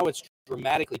umbrella, and now it's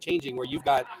dramatically changing where you've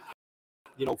got,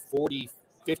 40,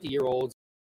 50-year-olds,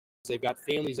 they've got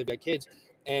families, they've got kids,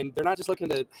 and they're not just looking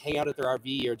to hang out at their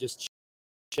RV or just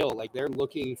chill. Like they're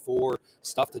looking for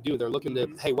stuff to do. They're looking to,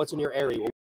 hey, what's in your area?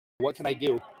 What can I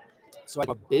do? So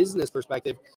from a business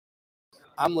perspective,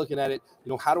 I'm looking at it,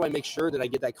 how do I make sure that I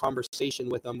get that conversation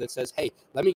with them that says, hey,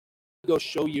 let me go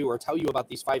show you or tell you about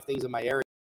these 5 things in my area.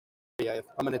 If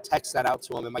I'm going to text that out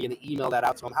to them, am I going to email that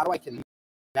out to them? How do I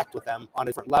connect with them on a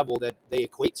different level that they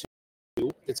equate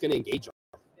to that's going to engage them?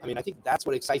 I mean, I think that's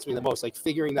what excites me the most, like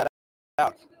figuring that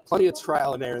out. Plenty of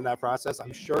trial and error in that process.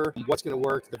 I'm sure what's going to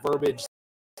work, the verbiage,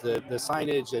 the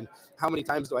signage, and how many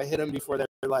times do I hit them before they're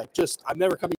like, I'm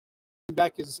never coming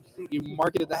back because you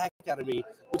marketed the heck out of me,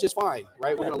 which is fine,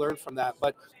 right? We're going to learn from that.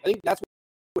 But I think that's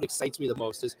what excites me the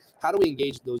most is how do we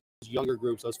engage those younger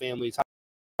groups, those families? How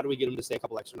do we get them to stay a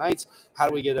couple extra nights? How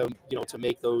do we get them, to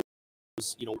make those,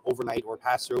 overnight or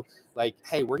pass through? Like,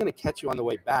 hey, we're going to catch you on the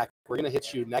way back. We're going to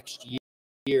hit you next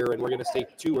year, and we're going to stay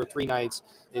 2 or 3 nights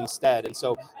instead. And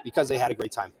so, because they had a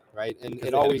great time, right? And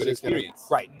it always is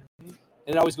right. And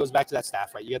it always goes back to that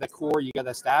staff, right? You got that core, you got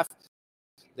that staff,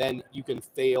 then you can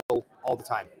fail all the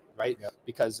time, right? Yep.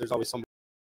 Because there's always somebody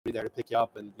there to pick you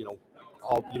up, and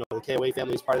the KOA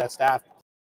family is part of that staff,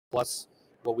 plus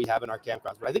what we have in our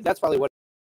campgrounds. But I think that's probably what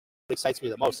excites me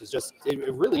the most is just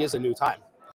it really is a new time.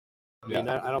 I mean,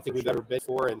 I don't think we've ever been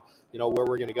before, and where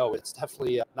we're going to go, it's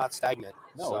definitely not stagnant.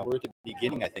 No, so we're at the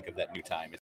beginning, I think, of that new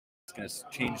time. It's going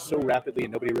to change so rapidly,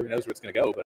 and nobody really knows where it's going to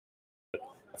go. But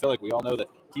I feel like we all know that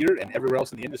here and everywhere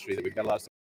else in the industry that we've got a lot of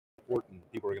support, and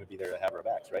people are going to be there to have our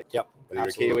backs, right? Yep.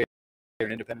 Whether you're a KOA or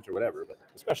an independent or whatever, but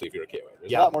especially if you're a KOA,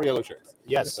 there's a lot more yellow shirts.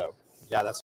 Yes. So yeah,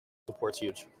 that support's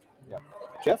huge. Yeah.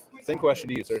 Jeff, same question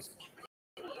to you, sir.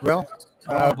 Well,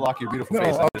 I don't want to block your beautiful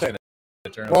face. I'm just going to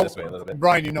turn it this way a little bit.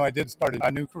 Brian, I did start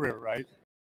a new career, right?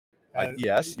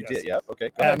 Yes, you did. Yep.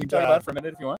 Okay. Go ahead. You can talk about it for a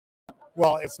minute if you want.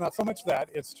 Well, it's not so much that.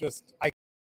 It's just I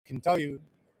can tell you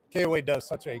KOA does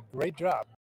such a great job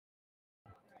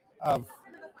of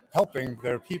helping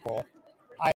their people.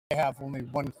 I have only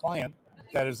one client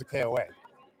that is a KOA.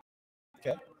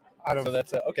 Okay. So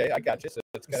that's okay. I got you.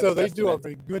 So they do a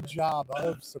very good job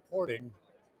of supporting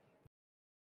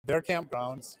their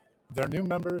campgrounds, their new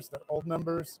members, their old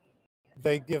members.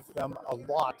 They give them a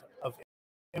lot of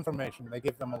information. They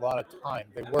give them a lot of time.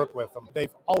 They work with them.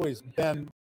 They've always been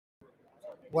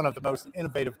one of the most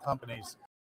innovative companies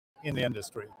in the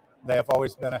industry. They have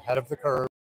always been ahead of the curve,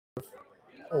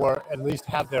 or at least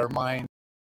have their mind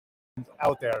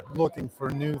out there looking for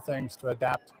new things to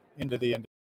adapt into the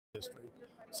industry.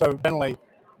 So generally,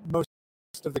 most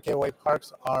of the KOA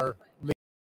parks are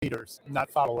leaders,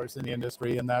 not followers in the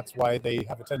industry, and that's why they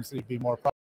have a tendency to be more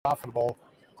profitable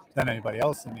than anybody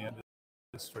else in the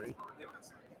industry.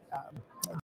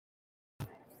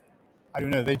 I don't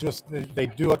know. They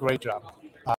do a great job.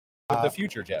 The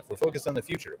future, Jeff. We're focused on the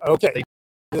future. Okay.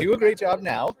 They do a great job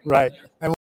now. Right.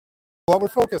 And what we're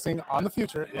focusing on the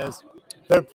future is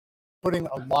they're putting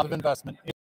a lot of investment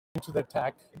into the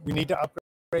tech. We need to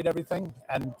upgrade everything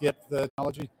and get the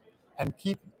technology and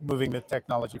keep moving the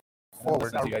technology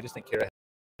forward. I just think Kara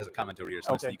has a comment over here.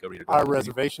 So Okay. Our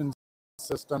reservation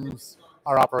systems,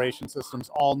 our operation systems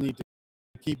all need to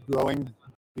keep growing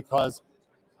because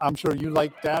I'm sure you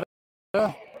like data.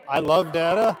 I love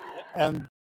data, and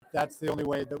that's the only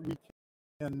way that we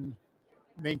can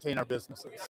maintain our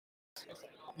businesses.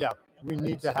 Yeah, we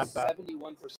need to have that.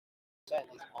 71% is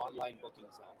online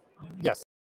bookings now. Yes.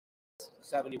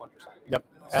 71%. Yep.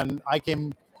 And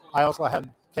I also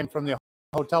came from the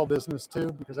hotel business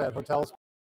too, because I had hotels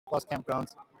plus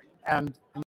campgrounds. And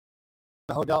in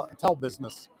the hotel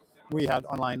business, we had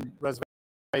online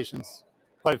reservations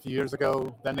quite a few years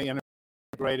ago. Then they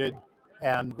integrated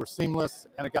and were seamless.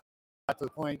 And it got to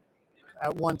the point,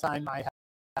 at one time I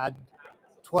had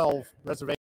 12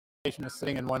 reservationists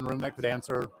sitting in one room that could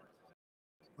answer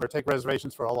or take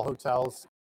reservations for all the hotels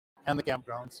and the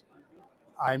campgrounds.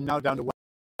 I'm now down to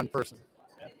one person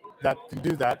that can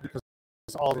do that because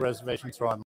all the reservations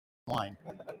are online.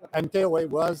 And KOA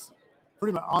was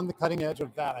pretty much on the cutting edge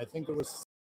of that. I think it was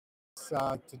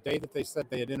today that they said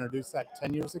they had introduced that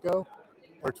 10 years ago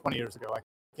or 20 years ago.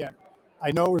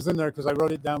 I know it was in there because I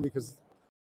wrote it down because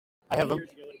I have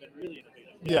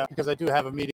because I do have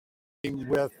a meeting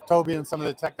with Toby and some of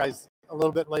the tech guys a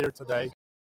little bit later today.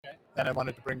 And I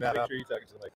wanted to bring that up. Make sure you talk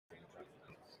to the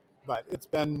But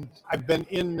I've been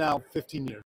in now 15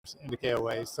 years into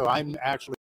KOA, so I'm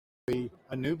actually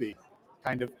a newbie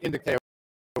kind of into KOA.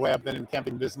 I've been in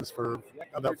camping business for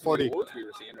about 40. We were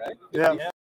seeing, right? Yeah.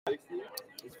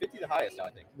 It's 50 the highest now, I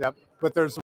think. Yep. But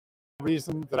there's a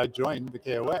reason that I joined the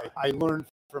KOA. I learned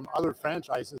from other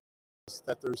franchises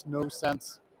that there's no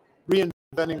sense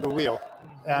reinventing the wheel.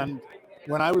 And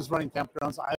when I was running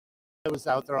campgrounds, I was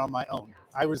out there on my own.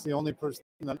 I was the only person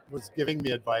that was giving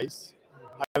me advice.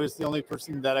 I was the only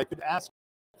person that I could ask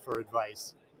for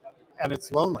advice. And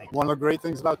it's lonely. One of the great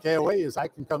things about KOA is I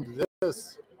can come to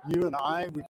this, you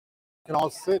and we can all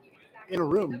sit in a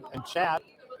room and chat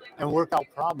and work out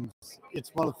problems. It's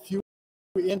one of the few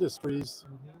industries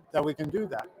that we can do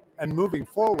that. And moving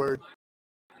forward,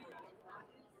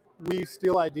 we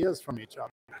steal ideas from each other.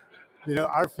 You know,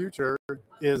 our future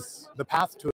is, the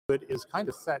path to it is kind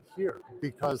of set here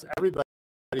because everybody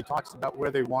talks about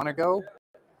where they want to go.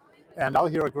 And I'll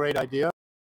hear a great idea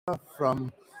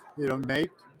from, Nate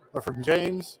or from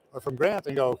James or from Grant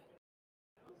and go,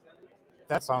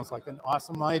 that sounds like an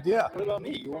awesome idea. What about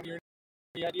me? You want to hear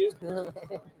any ideas? You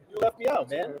left me out,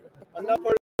 man. I'm not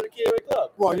part of the KOA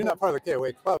club. Well, you're not part of the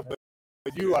KOA club, but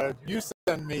you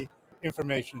send me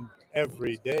information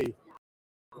every day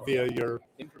via your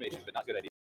information, but not good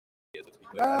ideas.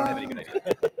 I don't have any good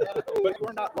ideas. But you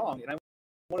are not wrong, and I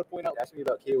want to point out, asking me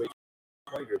about KOA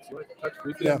 20 groups. You want to touch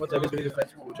briefly on what that is? Because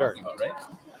that's what we're talking about, right?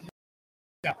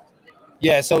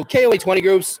 Yeah, so KOA 20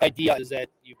 groups idea is that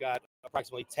you've got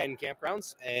approximately 10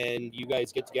 campgrounds and you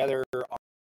guys get together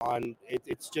on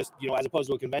it's just, as opposed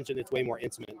to a convention, it's way more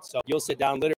intimate. So you'll sit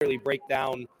down, literally break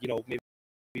down, maybe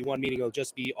one meeting will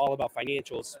just be all about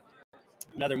financials.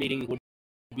 Another meeting would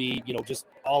be, just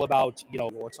all about,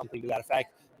 or something to that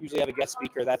effect. Usually have a guest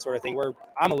speaker, that sort of thing.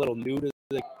 I'm a little new to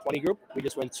the 20 group. We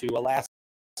just went to Alaska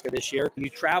this year. And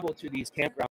you travel to these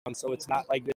campgrounds, so it's not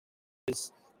like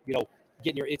this,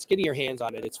 getting your hands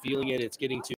on it. It's feeling it. It's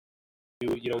getting to,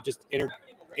 just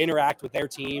interact with their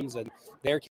teams and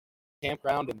their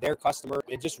campground and their customer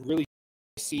and just really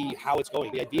see how it's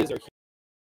going. The ideas are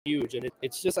huge, and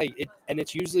it's just like it, and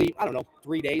it's usually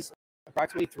 3 days,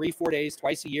 approximately 3-4 days,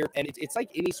 twice a year, and it's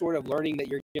like any sort of learning that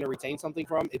you're going to retain something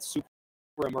from. It's super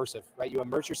immersive, right? You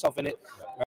immerse yourself in it,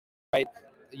 right?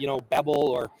 Babbel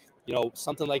or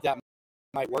something like that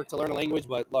might work to learn a language,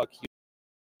 but look,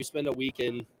 you spend a week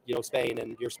in Spain,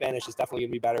 and your Spanish is definitely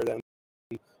going to be better than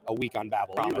a week on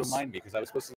Babbel. You remind me, because I was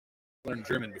supposed to learn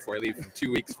German before I leave in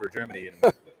 2 weeks for Germany,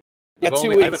 and yeah,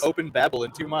 I haven't opened Babbel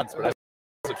in 2 months, but I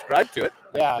subscribed to it.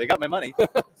 Yeah, they got my money.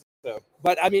 So,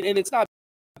 but I mean, and it's not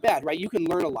bad, right? You can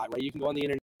learn a lot, right? You can go on the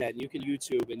internet, and you can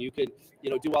YouTube, and you can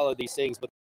do all of these things, but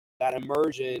that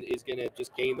immersion is going to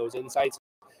just gain those insights.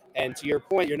 And to your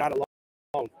point, you're not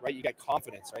alone, right? You got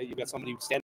confidence, right? You've got somebody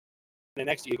standing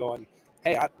next to you going,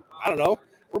 hey, I don't know,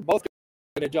 we're both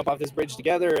going to jump off this bridge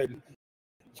together, and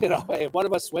hey, if one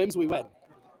of us swims, we win,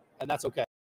 and that's okay.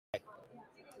 I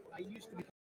used to be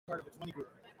part of a 20 group.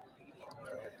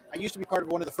 I used to be part of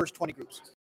one of the first 20 groups.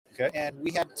 Okay. And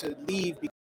we had to leave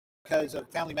because of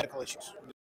family medical issues.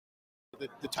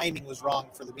 The timing was wrong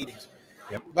for the meetings.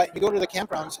 Yep. But you go to the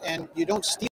campgrounds and you don't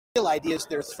steal ideas,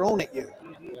 they're thrown at you.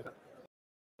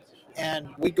 And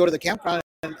we'd go to the campground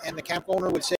and the camp owner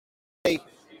would say, hey,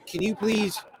 can you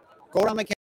please go around my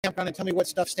campground and tell me what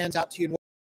stuff stands out to you and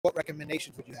what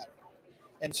recommendations would you have?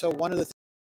 And so one of the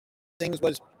things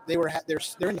was they're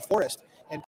in the forest,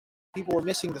 and people were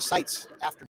missing the sights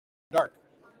after dark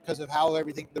because of how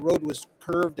the road was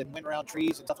curved and went around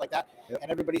trees and stuff like that. Yep.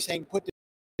 And everybody's saying, put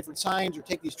different signs or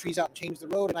take these trees out and change the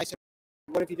road. And I said,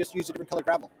 what if you just use a different color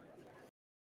gravel?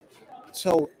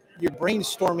 So you're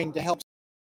brainstorming to help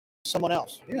someone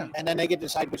else. Yeah. And then they get to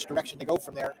decide which direction they go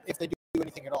from there, if they do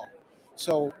anything at all.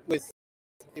 So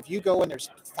if you go and there's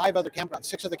 5 other campgrounds,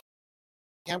 6 other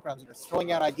campgrounds that are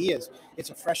throwing out ideas, it's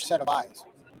a fresh set of eyes.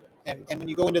 And when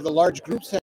you go into the large group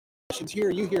sessions here,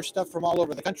 you hear stuff from all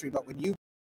over the country. But when you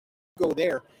go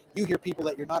there, you hear people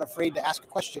that you're not afraid to ask a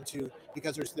question to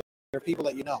because they're people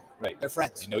that you know. Right. They're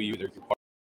friends. They know you. They're your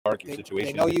park, your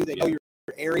situation. They know you. They know your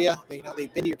area. They know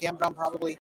they've been to your campground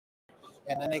probably.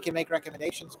 And then they can make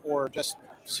recommendations or just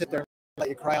sit there and let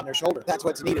you cry on their shoulder. That's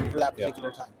what's needed for that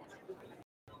particular time.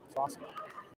 It's awesome.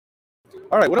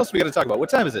 All right, what else are we going to talk about? What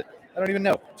time is it? I don't even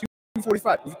know.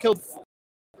 2:45. We've killed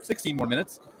 16 more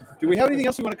minutes. Do we have anything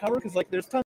else we want to cover? Because there's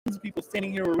tons of people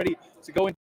standing here. We're ready to go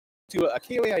into a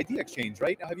KOA idea exchange,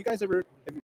 right? Now, have you guys ever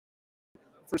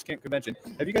first camp convention?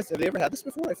 Have they ever had this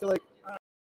before? I feel like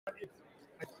I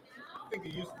think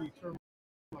it used to be termed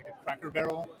like a Cracker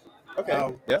Barrel.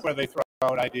 Okay. Where they throw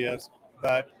out ideas,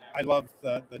 but I love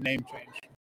the name change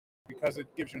because it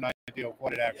gives you an idea of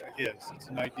what it actually is. It's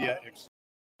an idea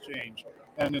exchange,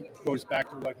 and it goes back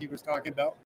to what he was talking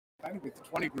about, kind of with the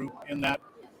 20 group, in that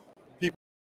people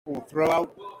will throw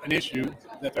out an issue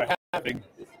that they're having,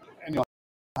 and you'll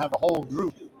have a whole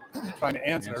group trying to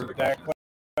answer that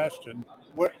question.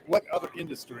 What other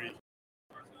industry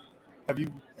have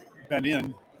you been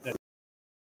in that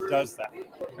does that?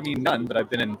 I mean, none, but I've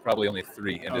been in probably only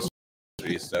 3 industries,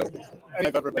 so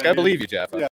I believe you, Jeff.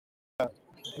 Yeah.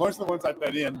 Most of the ones I've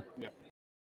been in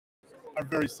are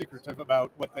very secretive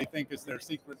about what they think is their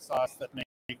secret sauce that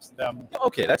makes them.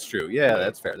 Okay, that's true. Yeah,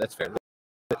 that's fair.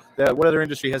 What other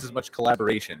industry has as much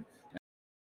collaboration?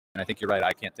 And I think you're right.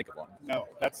 I can't think of one. No,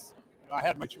 I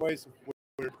had my choice of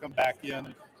where to come back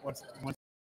in once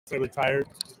I retired.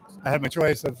 I had my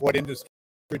choice of what industry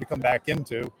to come back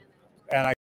into, and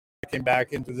I came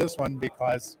back into this one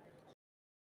because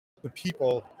the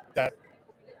people that,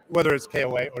 whether it's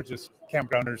KOA or just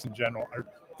campgrounders in general, are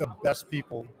the best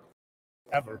people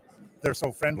ever. They're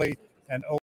so friendly and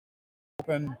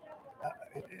open.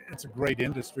 It's a great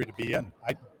industry to be in.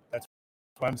 That's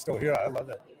why I'm still here. I love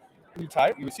it.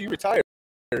 You retired.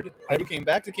 You came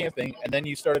back to camping, and then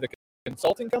you started a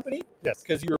consulting company? Yes.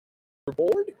 Because you were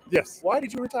bored? Yes. Why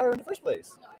did you retire in the first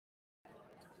place?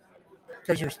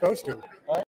 Because you're supposed to.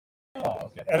 Oh,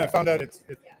 okay. And I found out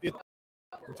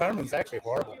retirement's actually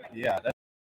horrible. Yeah,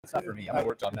 that's not for me. I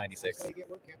worked on 96.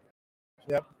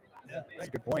 Yep. Yeah, that's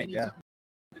a good point. Yeah.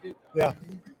 Yeah.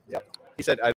 Yep. He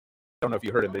said, I don't know if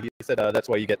you heard him, but he said that's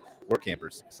why you get work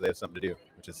campers, so they have something to do,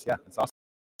 which is, it's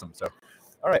awesome. So,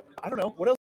 all right. I don't know. What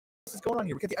else is going on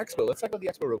here? We got the expo. Let's talk about the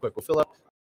expo real quick. We'll fill up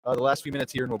the last few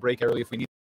minutes here, and we'll break early if we need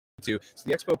to. So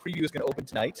the expo preview is going to open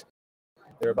tonight.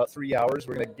 There are about 3 hours.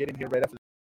 We're going to get in here right after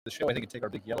the show. I think and take our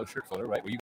big yellow shirt photo, right?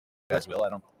 Well, you guys will.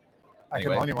 I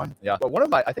can only one. Yeah. But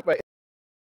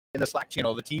in the Slack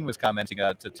channel, the team was commenting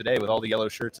today with all the yellow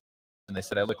shirts, and they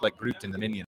said I look like Groot in the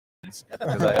Minions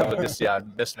because I have this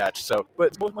mismatch. So,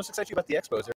 but what's most exciting about the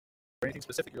expo? Is there anything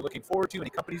specific you're looking forward to? Any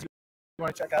companies you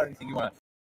want to check out? Anything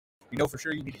you know for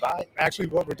sure you need to buy? Actually,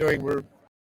 what we're doing, we're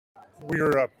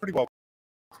pretty well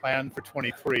planned for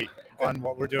 23 on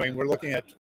what we're doing. We're looking at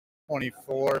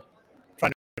 24,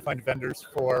 trying to find vendors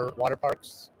for water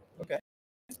parks. Okay.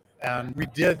 And we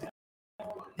did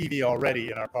EV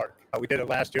already in our park. We did it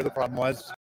last year. The problem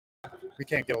was we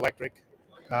can't get electric.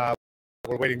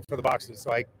 We're waiting for the boxes,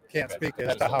 so I can't speak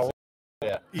as to how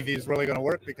EV is really going to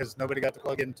work because nobody got to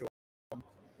plug into them.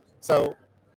 So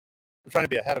we're trying to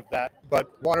be ahead of that.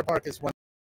 But water park is one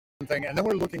thing, and then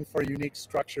we're looking for unique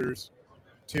structures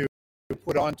to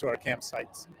put onto our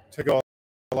campsites to go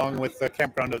along with the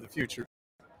campground of the future.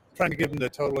 Trying to give them the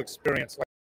total experience,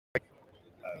 like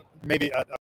maybe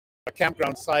a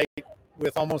campground site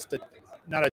with almost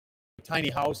not a tiny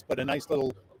house, but a nice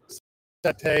little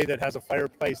settee that has a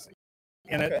fireplace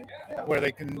in it, where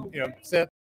they can sit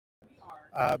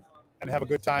and have a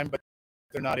good time, but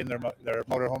they're not in their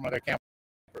motorhome or their camper,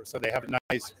 so they have a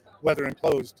nice weather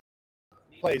enclosed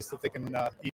place that they can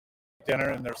eat dinner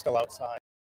and they're still outside.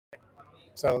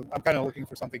 So I'm kind of looking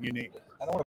for something unique. I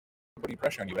don't want to put any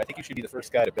pressure on you, but I think you should be the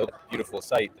first guy to build a beautiful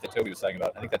site that Toby was talking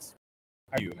about. I think that's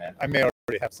you, man. I may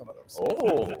already have some of those.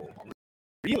 Oh,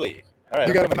 really? All right,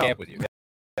 you got to camp with you.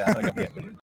 Yeah, I'm gonna come camp with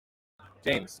you.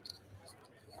 James.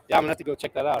 Yeah, I'm gonna have to go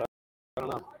check that out. I don't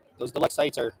know. Those deluxe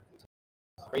sites are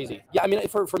crazy. Yeah, I mean,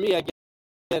 for me, again,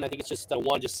 I think it's just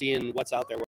just seeing what's out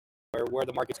there, where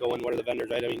the market's going, what are the vendors,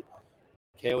 right? I mean,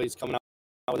 KOA's coming out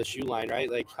with a shoe line, right?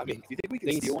 Like, I mean, do you think we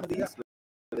can steal one of these?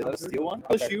 They let us steal one?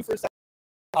 Okay. A shoe for a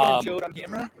second? Show it on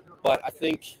camera? But I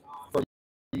think for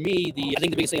me, the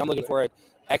biggest thing I'm looking for at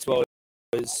Expo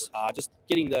is just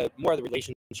getting more of the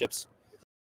relationships.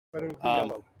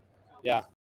 Yeah.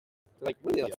 Like,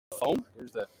 really, like foam?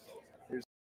 Here's the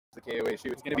KOA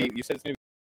shoe. It's going to be, you said it's going to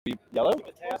be yellow?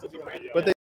 But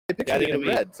they pictured it in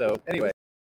red. So anyway,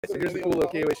 so here's the cool little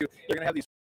KOA shoe. They're going to have these,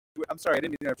 I'm sorry, I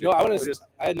didn't even interrupt you. No,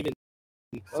 I hadn't even.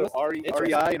 So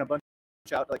REI and a bunch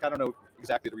out, like, I don't know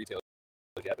exactly the retail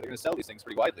yet, but they're going to sell these things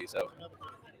pretty widely. So,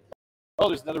 oh,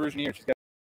 there's another version here. She's got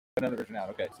another version out.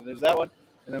 Okay, so there's that one,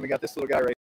 and then we got this little guy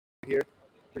right here.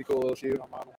 Pretty cool little shoe.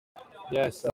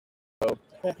 Yes. So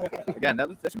again, that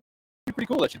should be pretty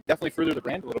cool. That should definitely further the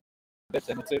brand a little bit,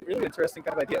 and it's a really interesting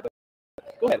kind of idea. But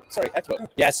go ahead. Sorry, Expo.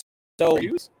 Yes. So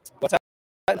shoes? What's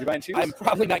that? You're buying shoes? I'm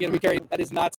probably not going to be carried. That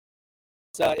is not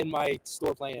in my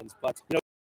store plans. But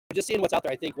just seeing what's out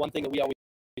there, I think one thing that we always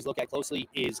look at closely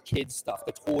is kids stuff.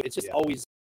 The toy, it's just always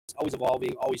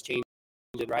evolving, always changing,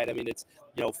 right? I mean, it's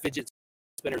fidget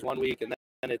spinners one week, and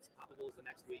then it's popsicles the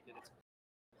next week, and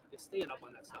it's staying up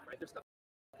on that stuff, right? There's stuff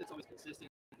that's always consistent,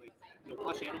 like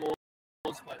plush animals,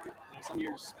 but some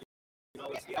years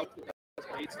it's the outfit that's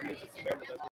great, some years it's the bear that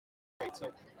does great.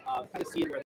 So kind of seeing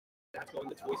where that's going,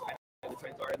 the toys kind of the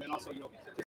trends are, and then also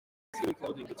seeing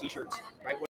clothing, the t-shirts,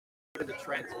 right? What are the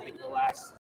trends? I think in the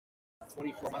last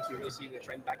 24 months, we're really seeing the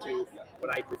trend back to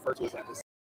what I refer to as like the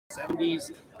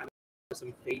 70s, kind of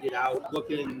some faded out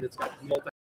looking. It's got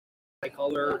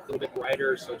multi-color, a little bit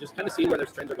brighter. So just kind of seeing where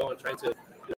those trends are going, trying to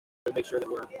make sure that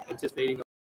we're anticipating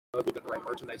we've got the right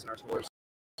merchandise in our stores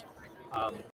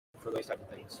for those type of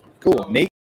things. Cool. Nate,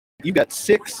 you've got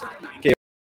 6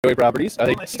 KOA properties. Are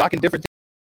they stocking different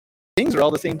things or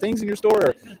all the same things in your store?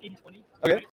 Or? 80-20.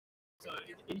 Okay. So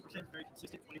 80% is very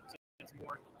consistent, 20% is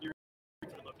more geared to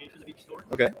the location of each store.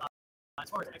 Okay. As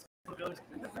far as Expo goes,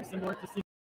 it's very similar to seeing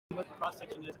what the cross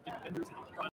section is of different vendors and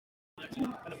each product,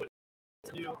 kind of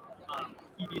what's new.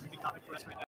 EV is a big topic for us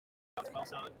right now as well.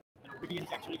 So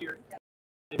Rivian's actually here.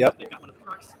 They've got one of the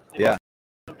trucks. They've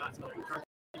also got some other truck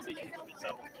station equipment.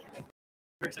 So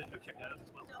very excited to go check that out as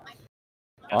well.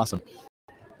 Awesome.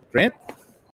 Grant?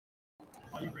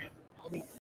 How you, Grant?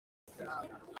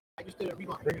 I just did a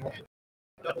remodel and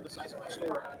double the size of my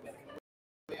store.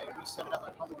 We set it up. I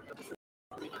probably would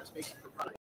have space for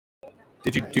product.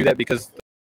 Did you do that because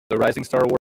the Rising Star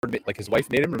Award, like his wife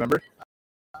made him, remember?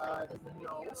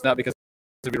 No. It's not because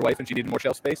of your wife and she needed more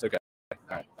shelf space? Okay.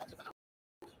 All right.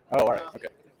 Oh, all right. Okay.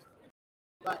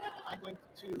 But I'm going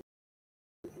to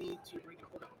need to bring in a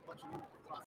bunch of new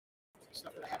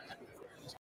stuff that I haven't had before.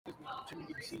 This gives me an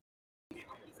opportunity to see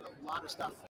a lot of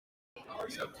stuff at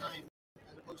the same time,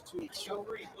 as opposed to show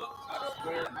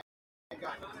where I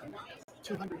got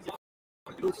 200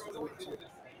 different booths to go into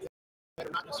that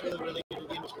are not necessarily related to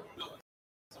the industry.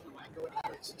 So I go in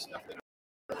and see stuff that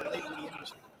are related to the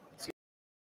industry. See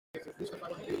if there's new stuff I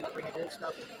want to do, bring in old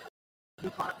stuff, new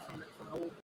product from an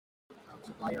old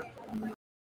supplier,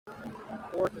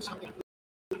 or if there's something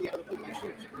really out of the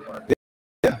shoes, or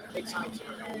big signs that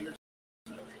are a couple years.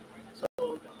 So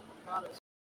the products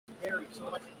vary so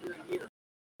much from year to year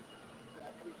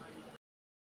that every time you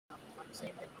find the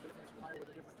same thing from a different supplier with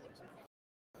a different thing.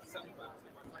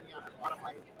 Finding out how to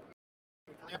modify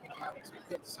the clamping cabinets to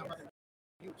fit some other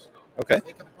use. Okay.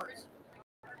 They come in parts.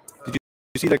 Did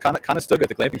you see the Conestoga at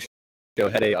the glamping show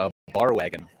had a bar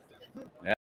wagon?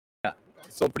 Yeah. It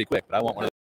sold pretty quick, but I want one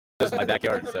of those in my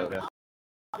backyard. So yeah.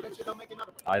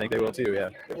 I think they will too. Yeah.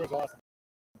 It was awesome.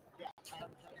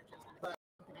 But I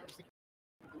was thinking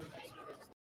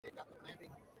they've got the clamping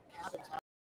cabins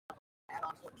have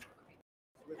add-on porch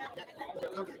with a deck with a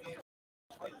cover.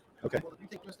 Okay. Well, if you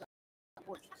take just that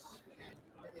porch, and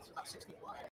it's about 60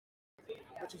 wide,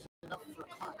 which is enough for a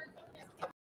car and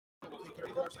take care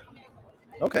of the motorcycle.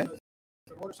 Okay.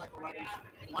 The motorcycle riders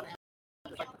want to have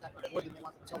their bike protected more than they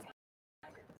want themselves.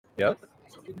 Yep.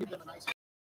 So we give them a nice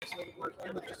isolated work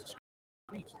and with just a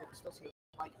screen so they can still see the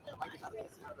bike and the bike is out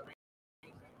of the range.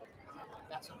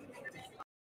 That's something that we're thinking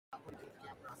about putting in the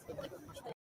camera. They like much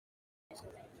space.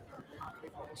 They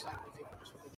for the site, they for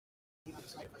the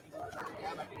site, but you want to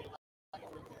have it.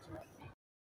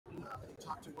 They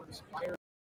talk to one of the suppliers.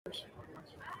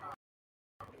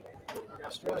 In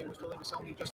Australia was willing to sell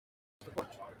me just the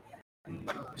porch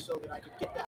so that I could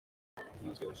get that. He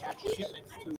was going to catch shipment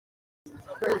to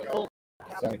very cold.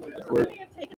 Sorry.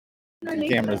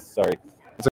 Cameras. Sorry.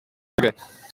 It's okay.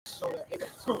 So that they can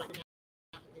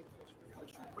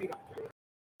freedom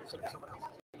instead of someone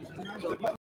else. So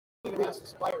you can ask the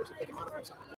suppliers if they can modify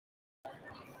something.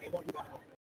 They won't do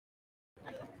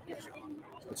that.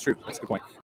 So That's true. That's a good point.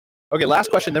 Okay, last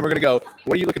question, then we're going to go.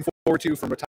 What are you looking forward to from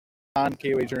Raton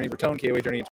KOA Journey in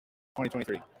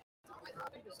 2023?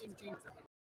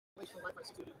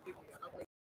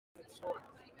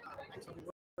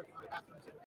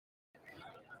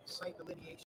 Site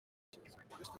delineation,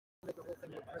 just to make the whole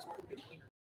thing more present for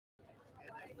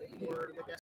the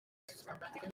guests come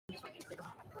back again.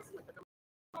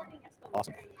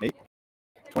 Awesome. Nate,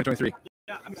 2023.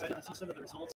 Yeah, I'm excited to see some of the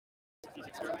results of these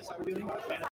experiments that we're doing.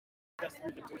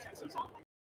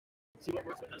 See what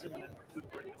works, what doesn't, and then move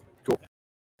forward. Cool.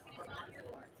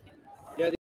 Yeah, I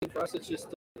think for us, it's just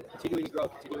continuing to grow,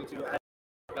 continuing to add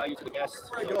value to the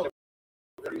guests, different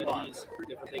amenities,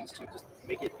 different things to just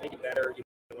make it better.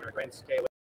 When our Grand KOA,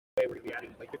 we're going to be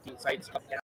adding like 15 sites, up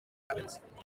cabins.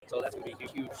 So that's going to be a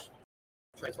huge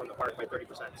transform the park by 30%.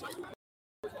 So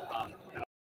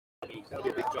that'll be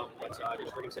a big jump. But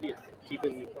just bringing city,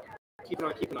 keeping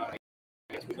on.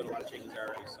 I guess we've done a lot of changes there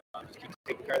already. So just keep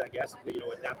taking care of that guest.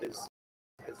 Adapt as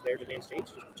their demands change,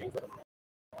 just change with them.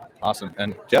 Awesome.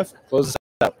 And Jeff, close us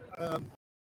out.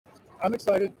 I'm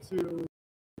excited to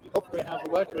hopefully have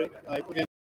electric. I put in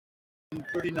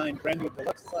 39 brand new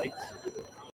deluxe sites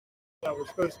that were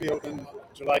supposed to be open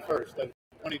July 1st of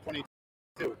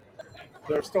 2022.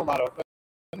 They're still not open.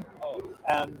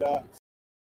 And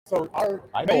so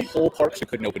I know whole parks that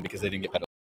couldn't open because they didn't get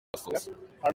pedestals. Yep.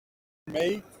 Our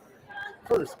May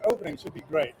 1st opening should be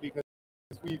great because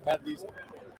we've had these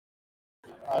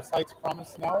sites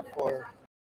promised now for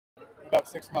about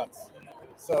 6 months.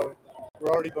 So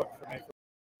we're already booked for May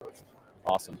 1st.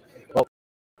 Awesome. Well,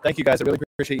 thank you guys. I really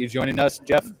appreciate you joining us.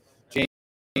 Jeff,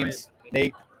 James,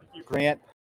 Nate, Grant.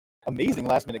 Amazing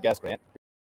last minute guest, Grant.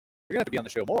 You're going to have to be on the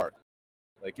show more.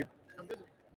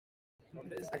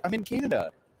 I'm in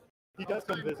Canada. He does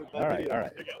come visit. All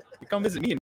right. You come visit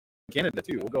me in Canada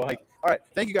too. We'll go hike. All right.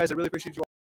 Thank you guys. I really appreciate you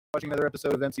watching another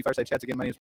episode of MC Fireside Chats. Again, my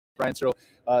name is Brian Searle.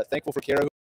 Thankful for Kara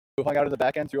who hung out in the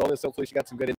back end through all this. Hopefully she got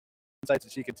some good insights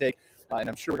that she could take. And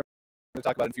I'm sure we're going to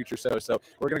talk about it in future shows. So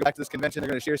we're going to go back to this convention. They're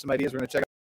going to share some ideas. We're going to check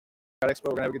out Expo.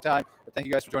 We're going to have a good time. But thank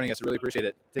you guys for joining us. I really appreciate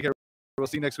it. Take care. We'll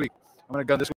see you next week. I'm going to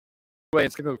go this way.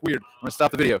 It's going to look weird. I'm going to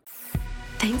stop the video.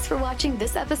 Thanks for watching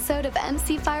this episode of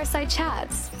MC Fireside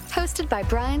Chats, hosted by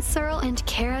Brian Searle and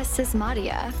Kara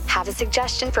Sismadia. Have a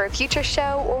suggestion for a future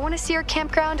show or want to see your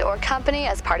campground or company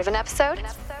as part of an episode?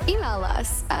 Email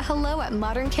us at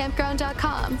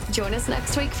hello@moderncampground.com. Join us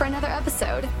next week for another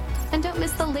episode. And don't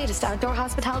miss the latest outdoor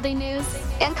hospitality news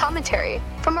and commentary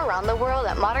from around the world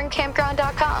at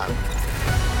moderncampground.com.